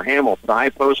on her. Hamill to the high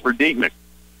post for Diekman.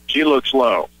 She looks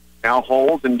low. Now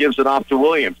holds and gives it off to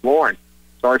Williams. Lauren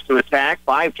starts to attack.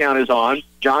 5 count is on.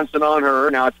 Johnson on her.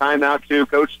 Now a timeout to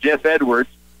Coach Jeff Edwards.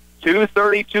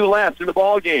 2:32 left in the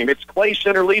ball game. It's Clay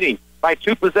Center leading by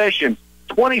 2 possessions.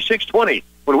 26-20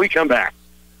 when we come back.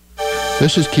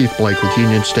 This is Keith Blake with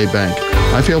Union State Bank.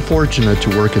 I feel fortunate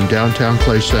to work in downtown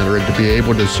Clay Center and to be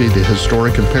able to see the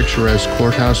historic and picturesque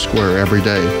Courthouse Square every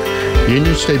day.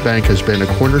 Union State Bank has been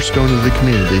a cornerstone of the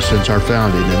community since our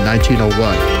founding in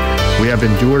 1901. We have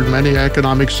endured many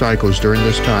economic cycles during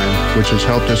this time, which has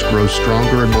helped us grow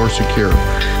stronger and more secure.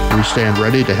 We stand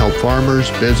ready to help farmers,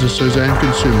 businesses, and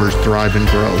consumers thrive and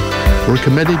grow. We're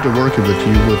committed to working with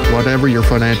you with whatever your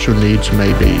financial needs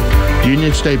may be.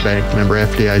 Union State Bank, member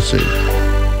FDIC.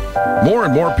 More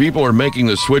and more people are making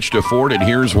the switch to Ford, and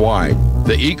here's why.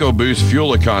 The EcoBoost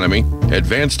fuel economy,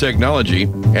 advanced technology,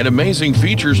 and amazing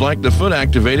features like the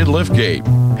foot-activated liftgate.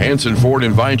 Hanson Ford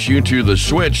invites you to the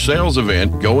Switch sales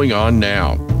event going on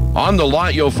now. On the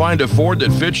lot, you'll find a Ford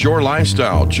that fits your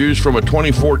lifestyle. Choose from a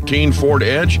 2014 Ford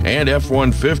Edge and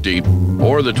F-150,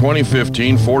 or the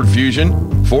 2015 Ford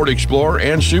Fusion, Ford Explorer,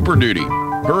 and Super Duty.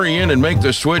 Hurry in and make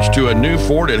the switch to a new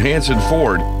Ford at Hanson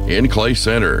Ford in Clay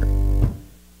Center.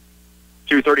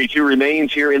 2:32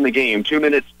 remains here in the game. 2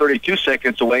 minutes, 32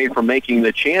 seconds away from making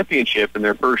the championship in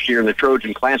their first year in the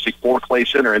Trojan Classic for Clay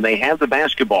Center, and they have the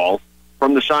basketball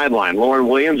from the sideline. Lauren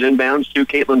Williams inbounds to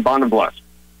Caitlin Bonneblus.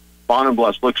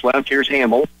 Bonneblus looks left. Here's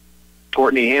Hamill.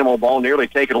 Courtney Hamill, ball nearly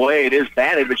taken away. It is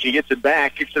batted, but she gets it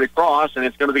back, kicks it across, and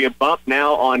it's going to be a bump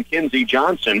now on Kinsey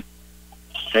Johnson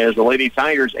as the Lady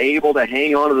Tigers able to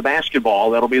hang on to the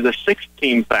basketball. That'll be the 6th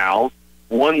team foul.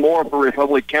 One more for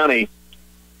Republic County,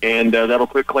 and that'll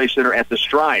put Clay Center at the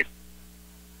stripe.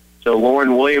 So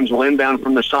Lauren Williams will inbound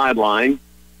from the sideline.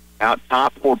 Out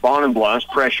top for Bonneblus,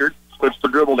 pressured, puts the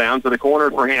dribble down to the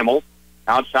corner for Hamill.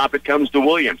 Out top it comes to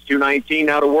Williams. 2:19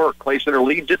 now to work. Clay Center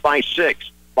leads it by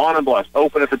 6. Bonneblus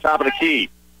open at the top of the key.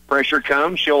 Pressure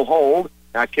comes. She'll hold.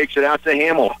 Now kicks it out to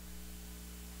Hamill.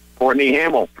 Courtney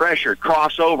Hamill, pressured,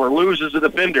 crossover, loses the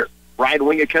defender. Right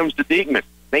wing it comes to Diekman.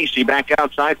 Macy back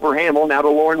outside for Hamill. Now to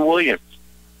Lauren Williams.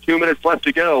 2 minutes left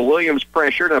to go. Williams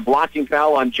pressured, and a blocking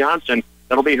foul on Johnson.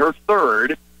 That'll be her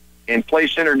 3rd. And Clay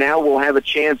Center now will have a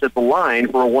chance at the line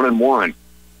for a 1-and-1.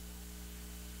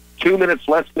 2 minutes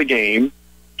left in the game.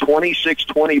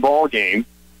 26-20 ball game.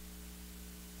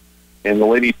 And the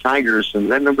Lady Tigers, is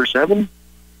that number 7?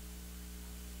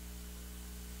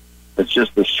 It's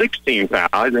just the 16th foul.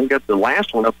 I think that's the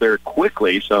last one up there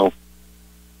quickly, so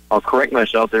I'll correct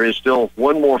myself. There is still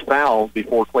one more foul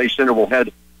before Clay Center will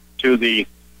head to the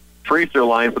free throw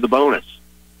line for the bonus.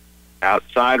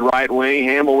 Outside right wing,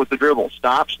 Hamill with the dribble.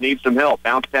 Stops, needs some help.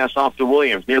 Bounce pass off to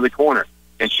Williams near the corner.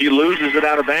 And she loses it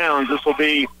out of bounds. This will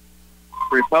be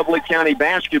Republic County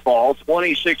basketball.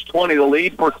 26-20, the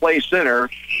lead for Clay Center.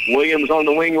 Williams on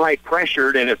the wing right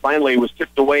pressured, and it finally was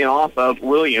tipped away and off of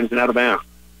Williams and out of bounds.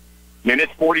 Minute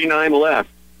 49 left.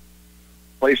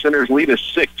 Clay Center's lead is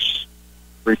 6.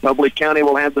 Republic County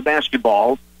will have the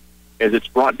basketball as it's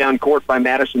brought down court by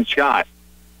Madison Scott.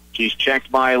 She's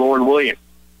checked by Lauren Williams.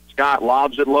 Scott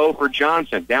lobs it low for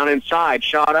Johnson. Down inside,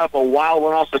 shot up, a wild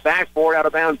one off the backboard, out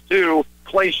of bounds to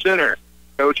Clay Center.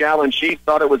 Coach Alan Sheets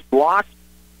thought it was blocked,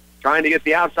 trying to get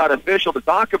the outside official to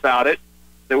talk about it.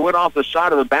 They went off the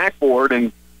side of the backboard,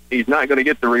 and he's not going to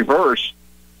get the reverse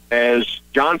as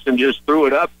Johnson just threw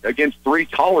it up against 3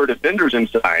 taller defenders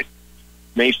inside.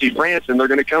 Macy Franson, they're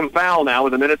going to come foul now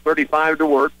with 1:35 to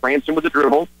work. Franson with the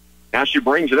dribble. Now she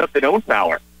brings it up. They don't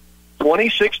foul her.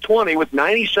 26-20 with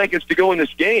 90 seconds to go in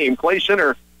this game. Clay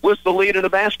Center with the lead in the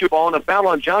basketball, and a foul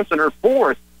on Johnson. Her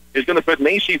 4th is going to put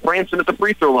Macy Franson at the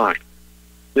free throw line.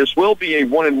 This will be a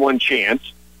 1-and-1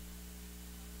 chance.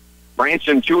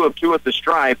 Franson 2 of 2 at the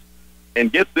stripe.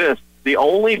 And get this, the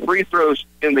only free throws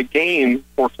in the game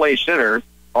for Clay Center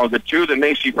are the 2 that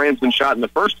Macy Franson shot in the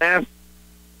first half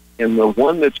and the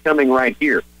one that's coming right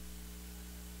here.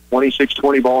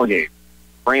 26-20 ball game.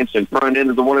 Franson front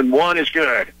end of the 1-and-1 is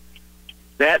good.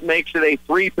 That makes it a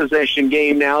 3-possession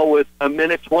game now with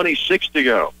 1:26 to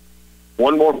go.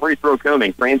 One more free throw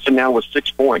coming. Franson now with 6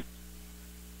 points.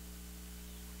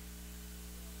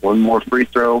 One more free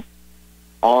throw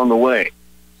on the way.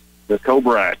 The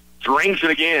Cobra drains it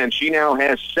again. She now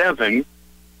has 7.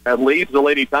 That leads the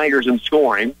Lady Tigers in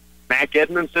scoring. Mac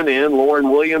Edmondson in, Lauren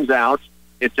Williams out.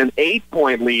 It's an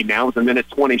 8-point lead now with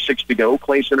 1:26 to go.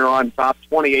 Clay Center on top,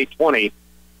 28-20.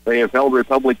 They have held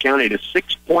Republic County to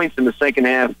 6 points in the second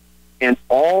half, and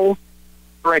all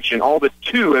but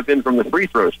 2 have been from the free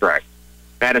throw strike.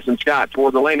 Madison Scott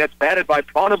toward the lane. That's batted by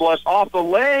Bonneblus off the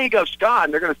leg of Scott,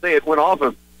 and they're going to say it went off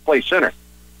of Clay Center.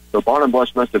 So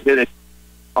Bonneblus must have hit it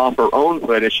off her own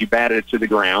foot as she batted it to the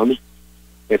ground.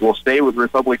 It will stay with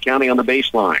Republic County on the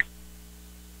baseline.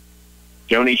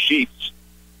 Joni Sheets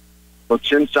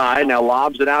looks inside, now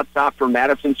lobs it out top for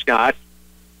Madison Scott.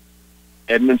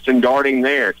 Edmondson guarding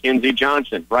there. Kinsey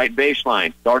Johnson, right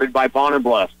baseline, guarded by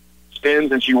Bonneblus.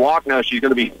 Spins and she walked. Now she's going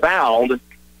to be fouled.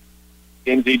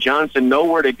 Kinsey Johnson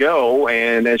nowhere to go,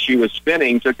 and as she was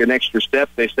spinning, took an extra step.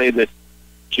 They say that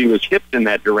she was hipped in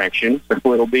that direction,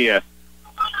 so it'll be a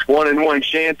 1-and-1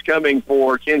 chance coming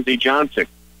for Kinsey Johnson.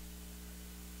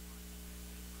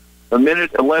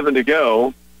 1:11 to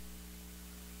go,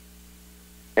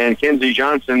 and Kinsey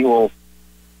Johnson will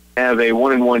have a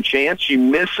 1-and-1 chance. She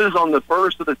misses on the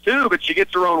first of the 2, but she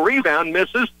gets her own rebound,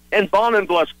 misses, and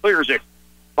Bonneblus clears it.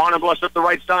 Bonneblus up the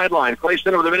right sideline. Clay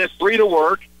Center with 1:03 to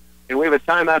work, and we have a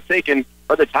timeout taken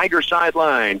by the Tiger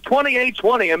sideline.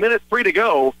 28-20, 1:03 to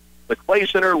go. The Clay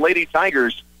Center Lady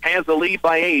Tigers has the lead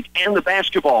by 8 and the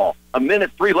basketball.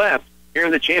 1:03 left here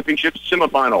in the championship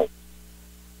semifinal.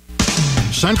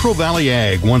 Central Valley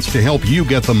Ag wants to help you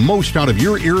get the most out of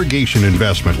your irrigation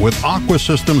investment with Aqua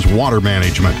Systems Water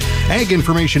Management. Ag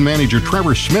Information Manager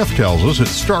Trevor Smith tells us it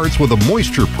starts with a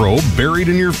moisture probe buried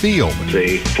in your field. It's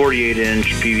a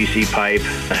 48-inch PVC pipe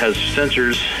that has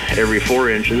sensors every 4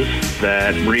 inches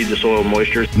that read the soil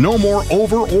moisture. No more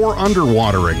over or under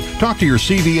watering. Talk to your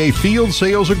CVA field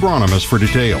sales agronomist for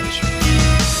details.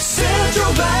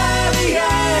 Central Valley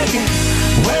Ag,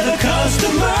 where the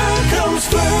customer comes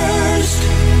first.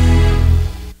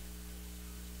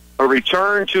 A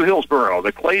return to Hillsboro.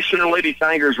 The Clay Center Lady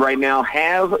Tigers right now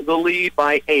have the lead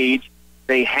by 8.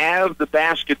 They have the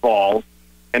basketball,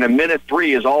 and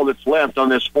 1:03 is all that's left on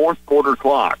this fourth quarter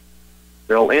clock.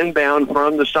 They'll inbound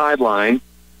from the sideline.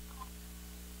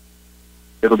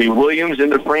 It'll be Williams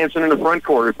into Franson in the front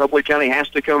court. Republic County has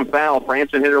to come foul.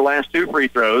 Franson hit her last 2 free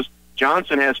throws.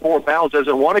 Johnson has 4 fouls,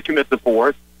 doesn't want to commit the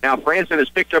 4th. Now Franson has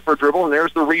picked up her dribble, and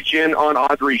there's the reach in on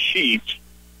Audrey Sheets.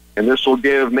 And this will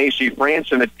give Macy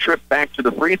Franson a trip back to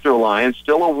the free throw line.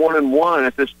 Still a 1-and-1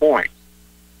 at this point.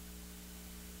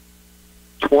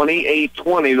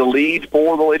 28-20, the lead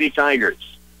for the Lady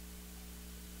Tigers.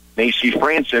 Macy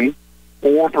Franson,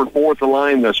 4 for 4 at the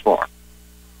line thus far.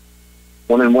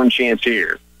 1-and-1 chance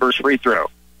here. First free throw.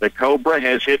 The Cobra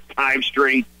has hit 5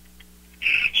 straight.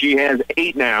 She has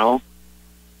 8 now.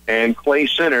 And Clay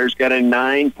Center's got a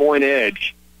 9-point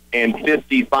edge and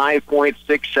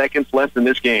 55.6 seconds left in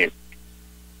this game.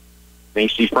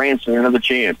 Macy Franson, another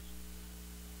chance.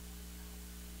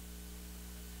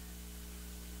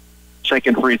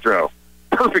 Second free throw.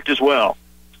 Perfect as well.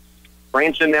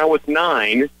 Franson now with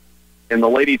 9. And the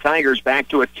Lady Tigers back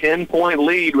to a 10-point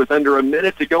lead with under a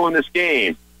minute to go in this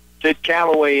game. Sid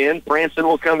Calloway in. Franson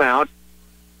will come out.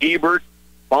 Ebert,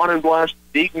 Bonenblust,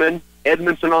 Diekman,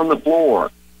 Edmondson on the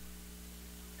floor.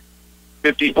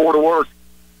 54 to work.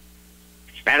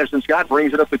 Madison Scott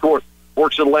brings it up the court.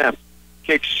 Works it left.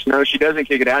 Kicks. No, she doesn't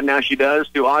kick it out. Now she does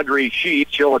to Audrey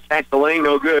Sheets. She'll attack the lane.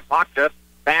 No good. Pakta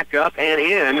back up and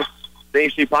in.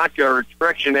 Stacey Pakta, or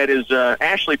correction, that is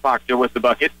Ashley Pakta with the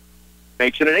bucket.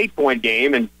 Makes it an 8-point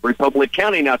game, and Republic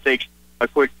County now takes a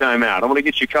quick timeout. I'm going to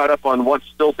get you caught up on what's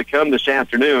still to come this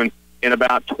afternoon. In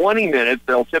about 20 minutes,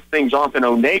 they'll tip things off in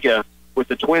Onega with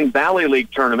the Twin Valley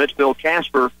League tournament. Phil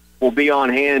Casper will be on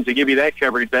hand to give you that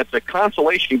coverage. That's a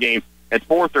consolation game at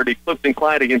 4:30, Clifton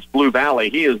Clyde against Blue Valley.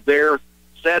 He is there,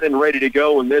 set and ready to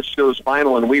go, and this goes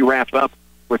final, and we wrap up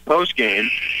with postgame.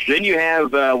 Then you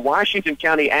have Washington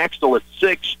County Axtell at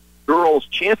 6, girls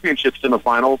championships in the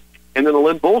final. And then the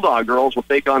Lynn Bulldog girls will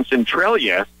take on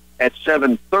Centralia at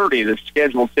 7:30, the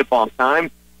scheduled tip-off time.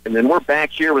 And then we're back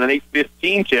here with an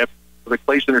 8:15 tip for the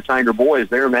Clay Center Tiger boys.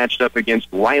 They're matched up against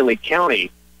Riley County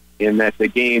in the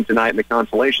game tonight in the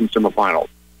consolation semifinals.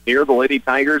 Here, the Lady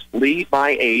Tigers lead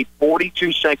by 8,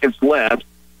 42 seconds left.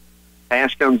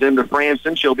 Pass comes into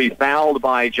Franson. She'll be fouled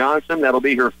by Johnson. That'll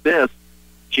be her 5th.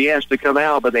 She has to come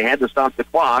out, but they had to stop the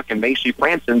clock, and Macy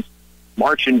Franson's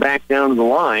marching back down the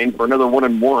line for another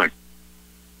 1-and-1.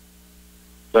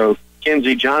 So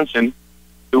Kenzie Johnson,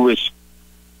 who was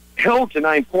held to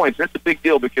 9 points, that's a big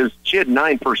deal because she had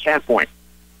 9 first half points.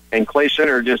 And Clay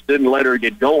Center just didn't let her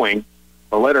get going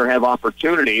or let her have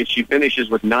opportunities. She finishes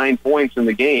with 9 points in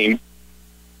the game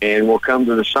and will come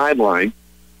to the sideline.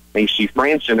 Macy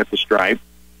Franson at the stripe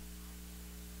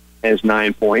has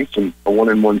 9 points and a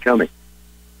 1-and-1 coming.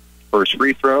 First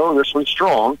free throw, this one's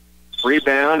strong.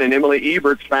 Rebound, and Emily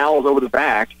Ebert fouls over the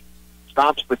back.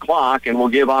 Stops the clock and will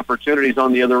give opportunities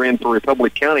on the other end for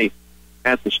Republic County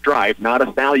at the stripe. Not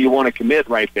a foul you want to commit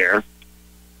right there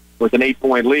with an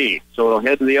 8-point lead. So it'll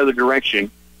head in the other direction.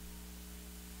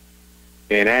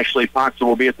 And Ashley Pakta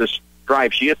will be at the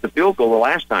stripe. She hit the field goal the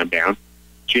last time down.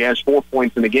 She has 4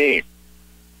 points in the game.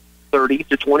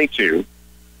 30-22.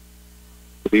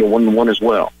 It'll be a 1-1 as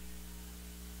well.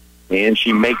 And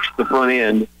she makes the front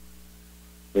end.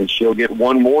 And she'll get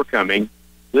one more coming.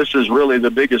 This is really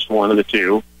the biggest one of the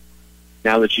two,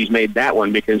 now that she's made that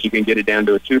one, because you can get it down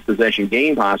to a 2-possession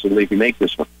game possibly if you make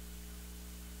this one.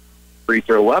 Free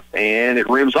throw up, and it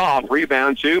rims off.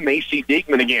 Rebound to Macy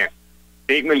Diekman again.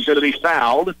 Diekman's going to be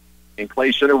fouled, and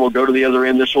Clay Center will go to the other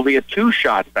end. This will be a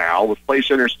 2-shot foul, with Clay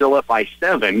Center still up by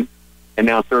 7, and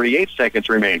now 38 seconds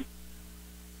remain.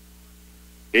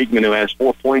 Diekman, who has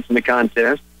 4 points in the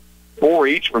contest, 4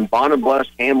 each from Bonenblust,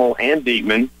 Hamill, and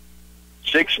Diekman.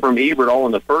 6 from Ebert all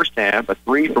in the first half, a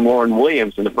 3 from Lauren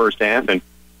Williams in the first half, and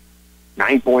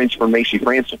 9 points from Macy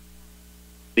Franson.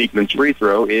 Diekman's free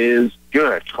throw is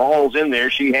good. Calls in there.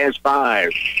 She has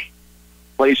 5.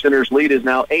 Clay Center's lead is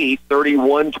now 8,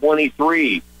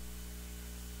 31-23.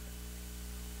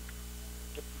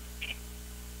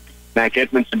 Mac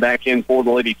Edmondson back in for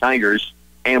the Lady Tigers.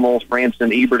 Hamill,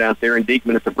 Franson, Ebert out there, and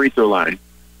Diekman at the free throw line.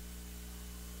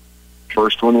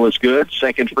 First one was good.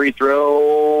 Second free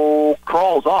throw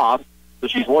crawls off, so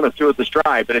she's 1 of 2 at the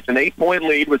stripe. But it's an 8-point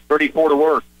lead with 34 to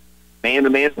work.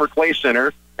 Man-to-man for Clay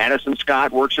Center. Madison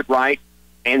Scott works it right,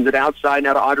 hands it outside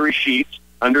now to Audrey Sheets.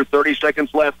 Under 30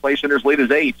 seconds left. Clay Center's lead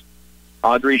is 8.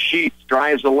 Audrey Sheets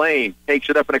drives the lane, takes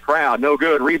it up in a crowd. No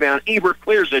good. Rebound. Ebert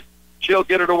clears it. She'll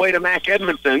get it away to Mac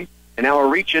Edmondson. And now a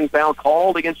reach-in foul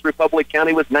called against Republic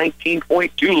County with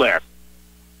 19.2 left.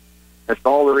 That's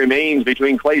all that remains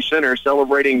between Clay Center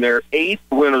celebrating their 8th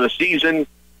win of the season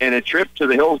and a trip to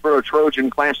the Hillsborough Trojan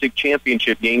Classic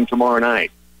Championship game tomorrow night.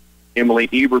 Emily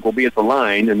Ebert will be at the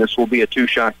line, and this will be a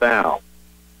 2-shot foul.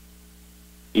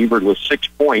 Ebert with 6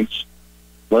 points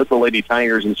led the Lady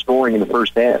Tigers in scoring in the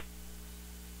first half.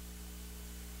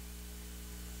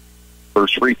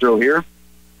 First free throw here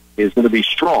is going to be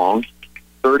strong.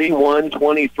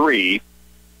 31-23.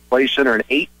 Clay Center an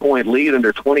 8-point lead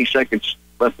under 20 seconds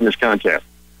left in this contest.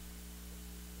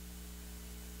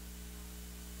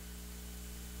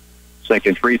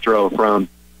 Second free throw from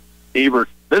Ebert.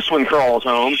 This one crawls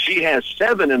home. She has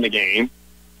 7 in the game.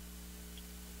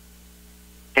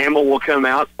 Hamill will come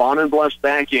out. Bonenblust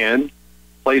back in.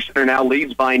 Clay Center now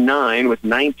leads by 9 with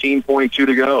 19.2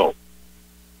 to go.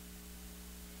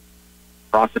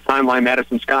 Across the timeline,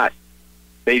 Madison Scott.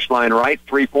 Baseline right,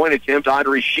 3-point attempt.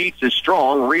 Audrey Sheets is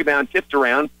strong. Rebound tipped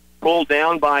around. Pulled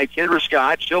down by Kendra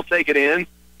Scott. She'll take it in.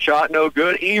 Shot no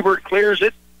good. Ebert clears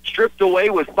it. Stripped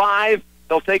away with 5.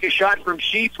 They'll take a shot from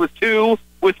Sheets with 2,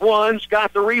 with 1.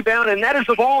 Scott the rebound, and that is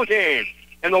the ball game.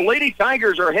 and the Lady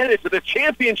Tigers are headed to the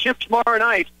championship tomorrow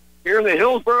night here in the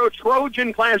Hillsboro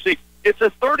Trojan Classic. It's a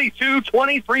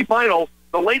 32-23 final.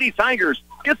 The Lady Tigers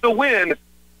get the win,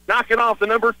 knocking off the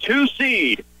number 2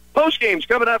 seed. Postgame's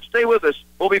coming up. Stay with us.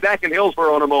 We'll be back in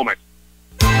Hillsboro in a moment.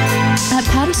 At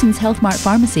Patterson's Health Mart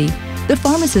Pharmacy, the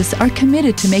pharmacists are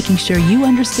committed to making sure you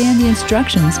understand the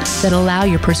instructions that allow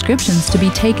your prescriptions to be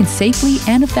taken safely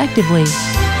and effectively.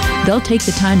 They'll take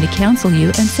the time to counsel you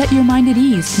and set your mind at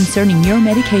ease concerning your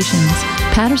medications.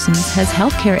 Patterson's has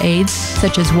healthcare aids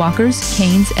such as walkers,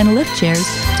 canes, and lift chairs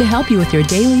to help you with your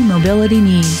daily mobility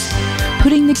needs.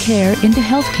 Putting the care into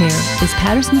healthcare is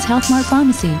Patterson's Health Mart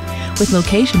Pharmacy, with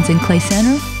locations in Clay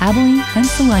Center, Abilene, and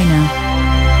Salina.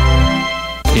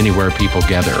 Anywhere people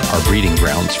gather are breeding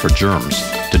grounds for germs.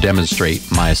 To demonstrate,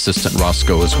 my assistant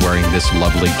Roscoe is wearing this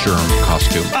lovely germ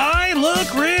costume. I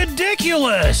look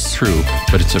ridiculous! True,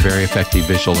 but it's a very effective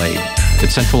visual aid.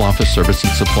 At Central Office Service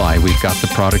and Supply, we've got the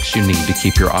products you need to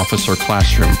keep your office or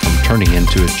classroom from turning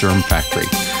into a germ factory.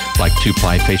 Like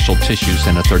 2-ply facial tissues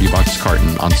in a 30-box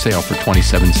carton on sale for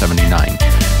 $27.79.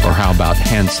 Or how about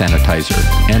hand sanitizer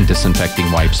and disinfecting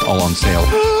wipes all on sale?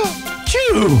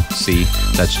 Chew! See,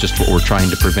 that's just what we're trying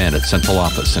to prevent at Central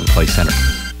Office in Clay Center.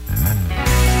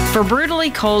 For brutally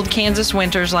cold Kansas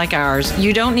winters like ours,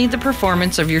 you don't need the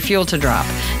performance of your fuel to drop.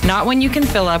 Not when you can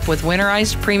fill up with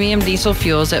winterized premium diesel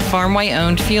fuels at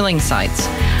Farmway-owned fueling sites.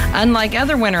 Unlike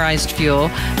other winterized fuel,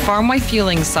 Farmway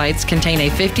fueling sites contain a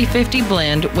 50-50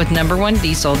 blend with #1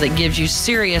 diesel that gives you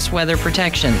serious weather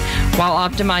protection while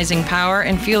optimizing power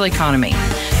and fuel economy.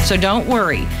 So don't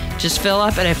worry. Just fill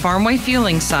up at a Farmway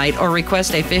fueling site or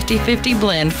request a 50-50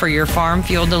 blend for your farm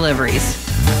fuel deliveries.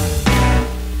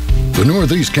 The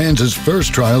Northeast Kansas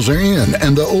First Trials are in,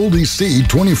 and the Oldie Seed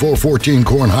 2414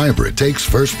 Corn Hybrid takes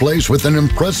first place with an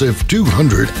impressive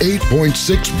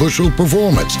 208.6 bushel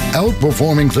performance,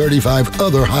 outperforming 35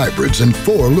 other hybrids in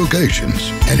 4 locations.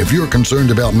 And if you're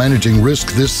concerned about managing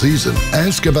risk this season,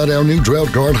 ask about our new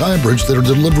Drought Guard hybrids that are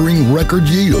delivering record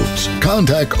yields.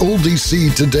 Contact Oldie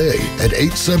Seed today at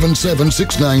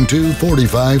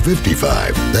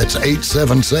 877-692-4555. That's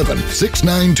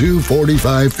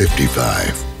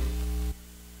 877-692-4555.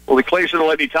 Well, the Clay Center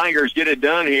Lady Tigers get it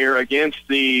done here against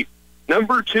the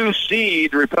number 2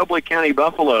 seed Republic County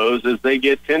Buffaloes as they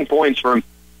get 9 points from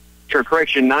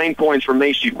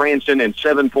Macy Franson and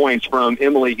 7 points from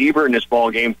Emily Ebert in this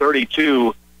ball game.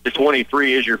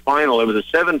 32-23 is your final. It was a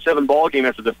 7-7 ball game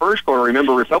after the first quarter.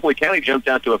 Remember, Republic County jumped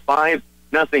out to a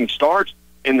 5-0 start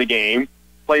in the game.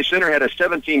 Clay Center had a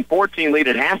 17-14 lead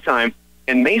at halftime,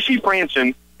 and Macy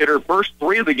Franson hit her first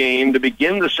 3 of the game to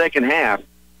begin the second half.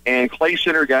 And Clay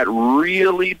Center got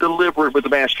really deliberate with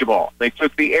the basketball. They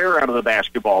took the air out of the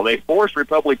basketball. They forced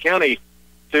Republic County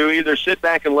to either sit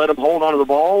back and let them hold on to the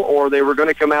ball, or they were going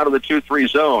to come out of the 2-3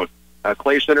 zone.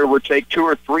 Clay Center would take 2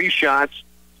 or 3 shots.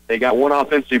 They got 1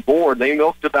 offensive board. They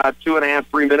milked about 2.5,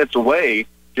 3 minutes away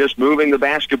just moving the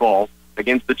basketball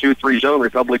against the 2-3 zone.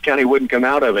 Republic County wouldn't come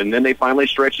out of it. And then they finally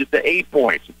stretched it to 8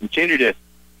 points. Continue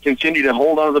to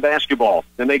hold on to the basketball.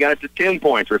 Then they got it to 10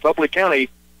 points. Republic County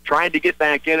tried to get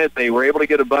back in it. They were able to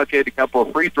get a bucket, a couple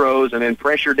of free throws, and then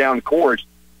pressure down court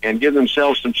and give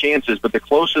themselves some chances. But the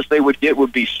closest they would get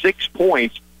would be 6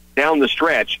 points down the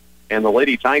stretch. And the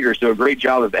Lady Tigers do a great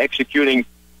job of executing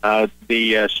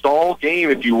the stall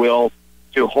game, if you will,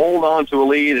 to hold on to a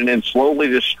lead and then slowly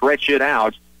just stretch it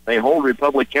out. They hold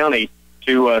Republic County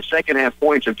to second half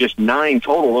points of just 9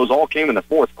 total. Those all came in the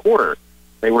fourth quarter.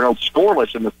 They were held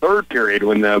scoreless in the third period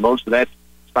when most of that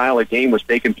style of game was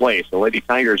taking place. The Lady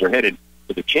Tigers are headed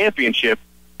to the championship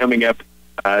coming up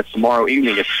tomorrow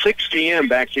evening at 6 p.m.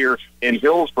 back here in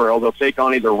Hillsboro. They'll take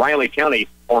on either Riley County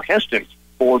or Heston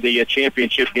for the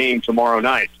championship game tomorrow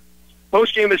night.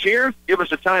 Postgame is here. Give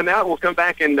us a timeout. We'll come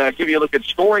back and give you a look at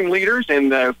scoring leaders.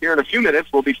 And here in a few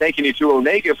minutes, we'll be taking you to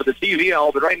Onega for the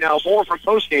TVL. But right now, more from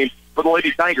postgame for the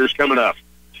Lady Tigers coming up.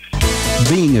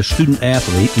 Being a student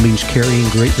athlete means carrying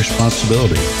great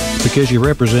responsibility because you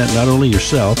represent not only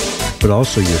yourself, but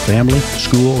also your family,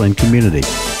 school, and community.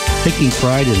 Taking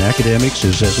pride in academics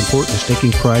is as important as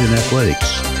taking pride in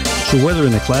athletics. So whether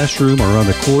in the classroom or on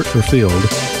the court or field,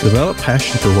 develop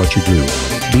passion for what you do.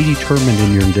 Be determined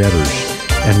in your endeavors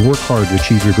and work hard to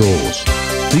achieve your goals.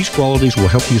 These qualities will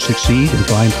help you succeed and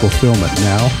find fulfillment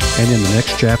now and in the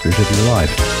next chapters of your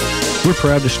life. We're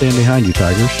proud to stand behind you,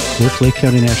 Tigers. We're Clay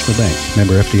County National Bank,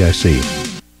 member FDIC.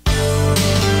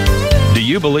 Do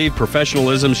you believe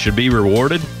professionalism should be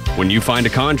rewarded? When you find a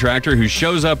contractor who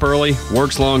shows up early,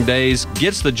 works long days,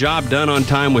 gets the job done on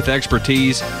time with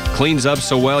expertise, cleans up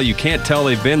so well you can't tell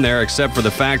they've been there except for the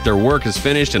fact their work is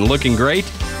finished and looking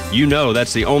great, you know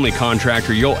that's the only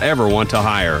contractor you'll ever want to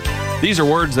hire. These are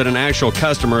words that an actual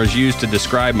customer has used to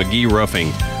describe McGee Roofing.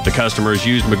 The customer has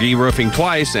used McGee Roofing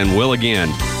twice and will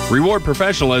again. Reward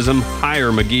professionalism,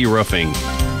 hire McGee Roofing.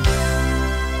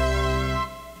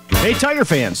 Hey Tiger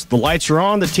fans, the lights are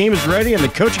on, the team is ready, and the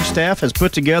coaching staff has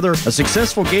put together a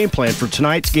successful game plan for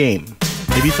tonight's game.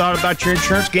 Have you thought about your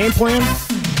insurance game plan?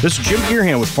 This is Jim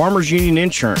Gearham with Farmers Union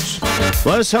Insurance.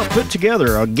 Let us help put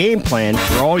together a game plan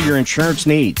for all your insurance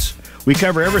needs. We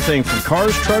cover everything from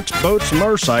cars, trucks, boats, and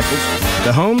motorcycles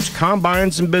to homes,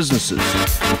 combines, and businesses.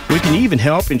 We can even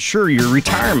help insure your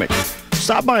retirement.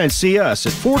 Stop by and see us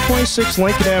at 426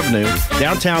 Lincoln Avenue,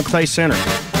 downtown Clay Center.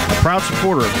 A proud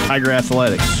supporter of Tiger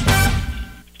Athletics.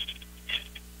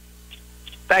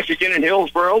 Back again in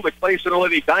Hillsboro, the Clay Center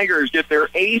Lady Tigers get their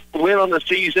 8th win on the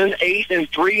season,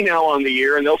 8-3 now on the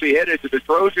year, and they'll be headed to the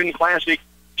Trojan Classic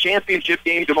Championship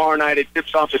game tomorrow night. It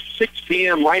tips off at 6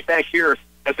 p.m. right back here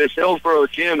at this Hillsboro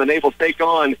gym, and they will take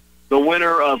on the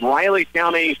winner of Riley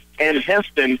County and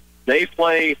Heston. They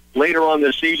play later on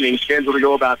this evening, scheduled to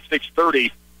go about 6:30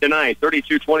 tonight.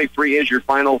 32-23 is your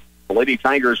final. The Lady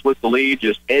Tigers with the lead,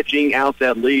 just edging out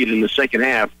that lead in the second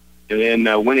half, and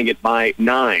then winning it by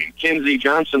 9. Kinsey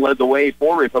Johnson led the way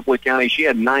for Republic County. She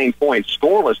had 9 points.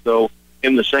 Scoreless, though,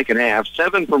 in the second half.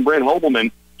 7 from Brent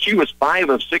Hobelman. She was 5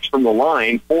 of 6 from the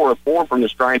line, 4 of 4 from the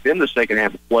stripe in the second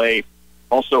half of play.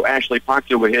 Also, Ashley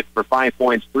Proctor would hit for 5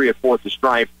 points, 3 of 4 at the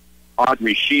stripe.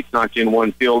 Audrey Sheets knocked in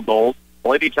 1 field goal. The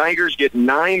Lady Tigers get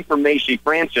 9 from Macy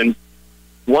Franson,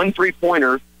 1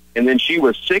 3-pointer, and then she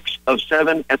was 6 of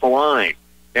 7 at the line.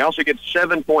 They also get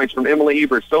 7 points from Emily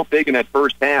Ebert, so big in that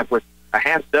first half with a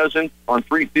half dozen on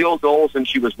 3 field goals, and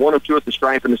she was 1 of 2 at the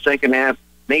stripe in the second half.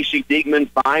 Macy Diegman,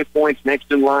 5 points next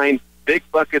in line. Big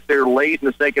bucket there late in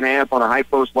the second half on a high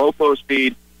post, low post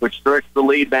feed, which stretched the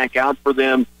lead back out for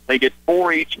them. They get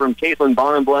 4 each from Caitlin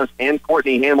Bonenbless and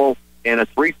Courtney Hamill, and a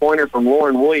 3-pointer from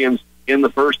Lauren Williams in the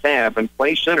first half. And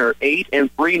Clay Center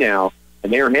 8-3 now,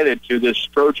 and they're headed to this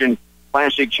Trojan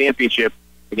Classic Championship.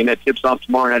 Again, that tips off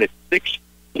tomorrow night at 6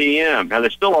 p.m. Now,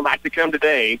 there's still a lot to come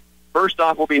today. First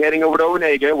off, we'll be heading over to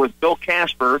Onega with Bill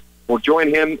Casper. We'll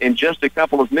join him in just a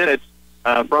couple of minutes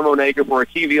from Onega for a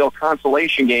TVL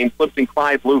consolation game, Clifton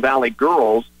Clyde Blue Valley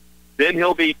Girls. Then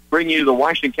he'll be bringing you the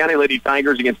Washington County Lady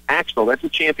Tigers against Axtell. That's a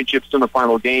championship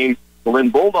semifinal game. The Lynn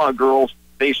Bulldog Girls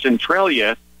face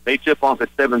Centralia. They tip off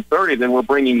at 7:30. Then we're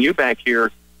bringing you back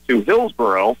here to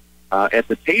Hillsboro at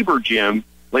the Tabor Gym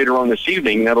later on this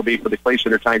evening. That'll be for the Clay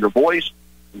Center Tiger boys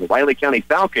and the Riley County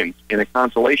Falcons in a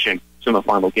consolation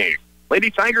semifinal game.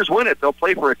 Lady Tigers win it. They'll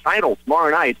play for a title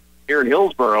tomorrow night here in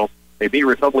Hillsboro. They beat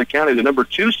Republic County, the number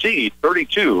 2 seed,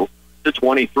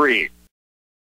 32-23.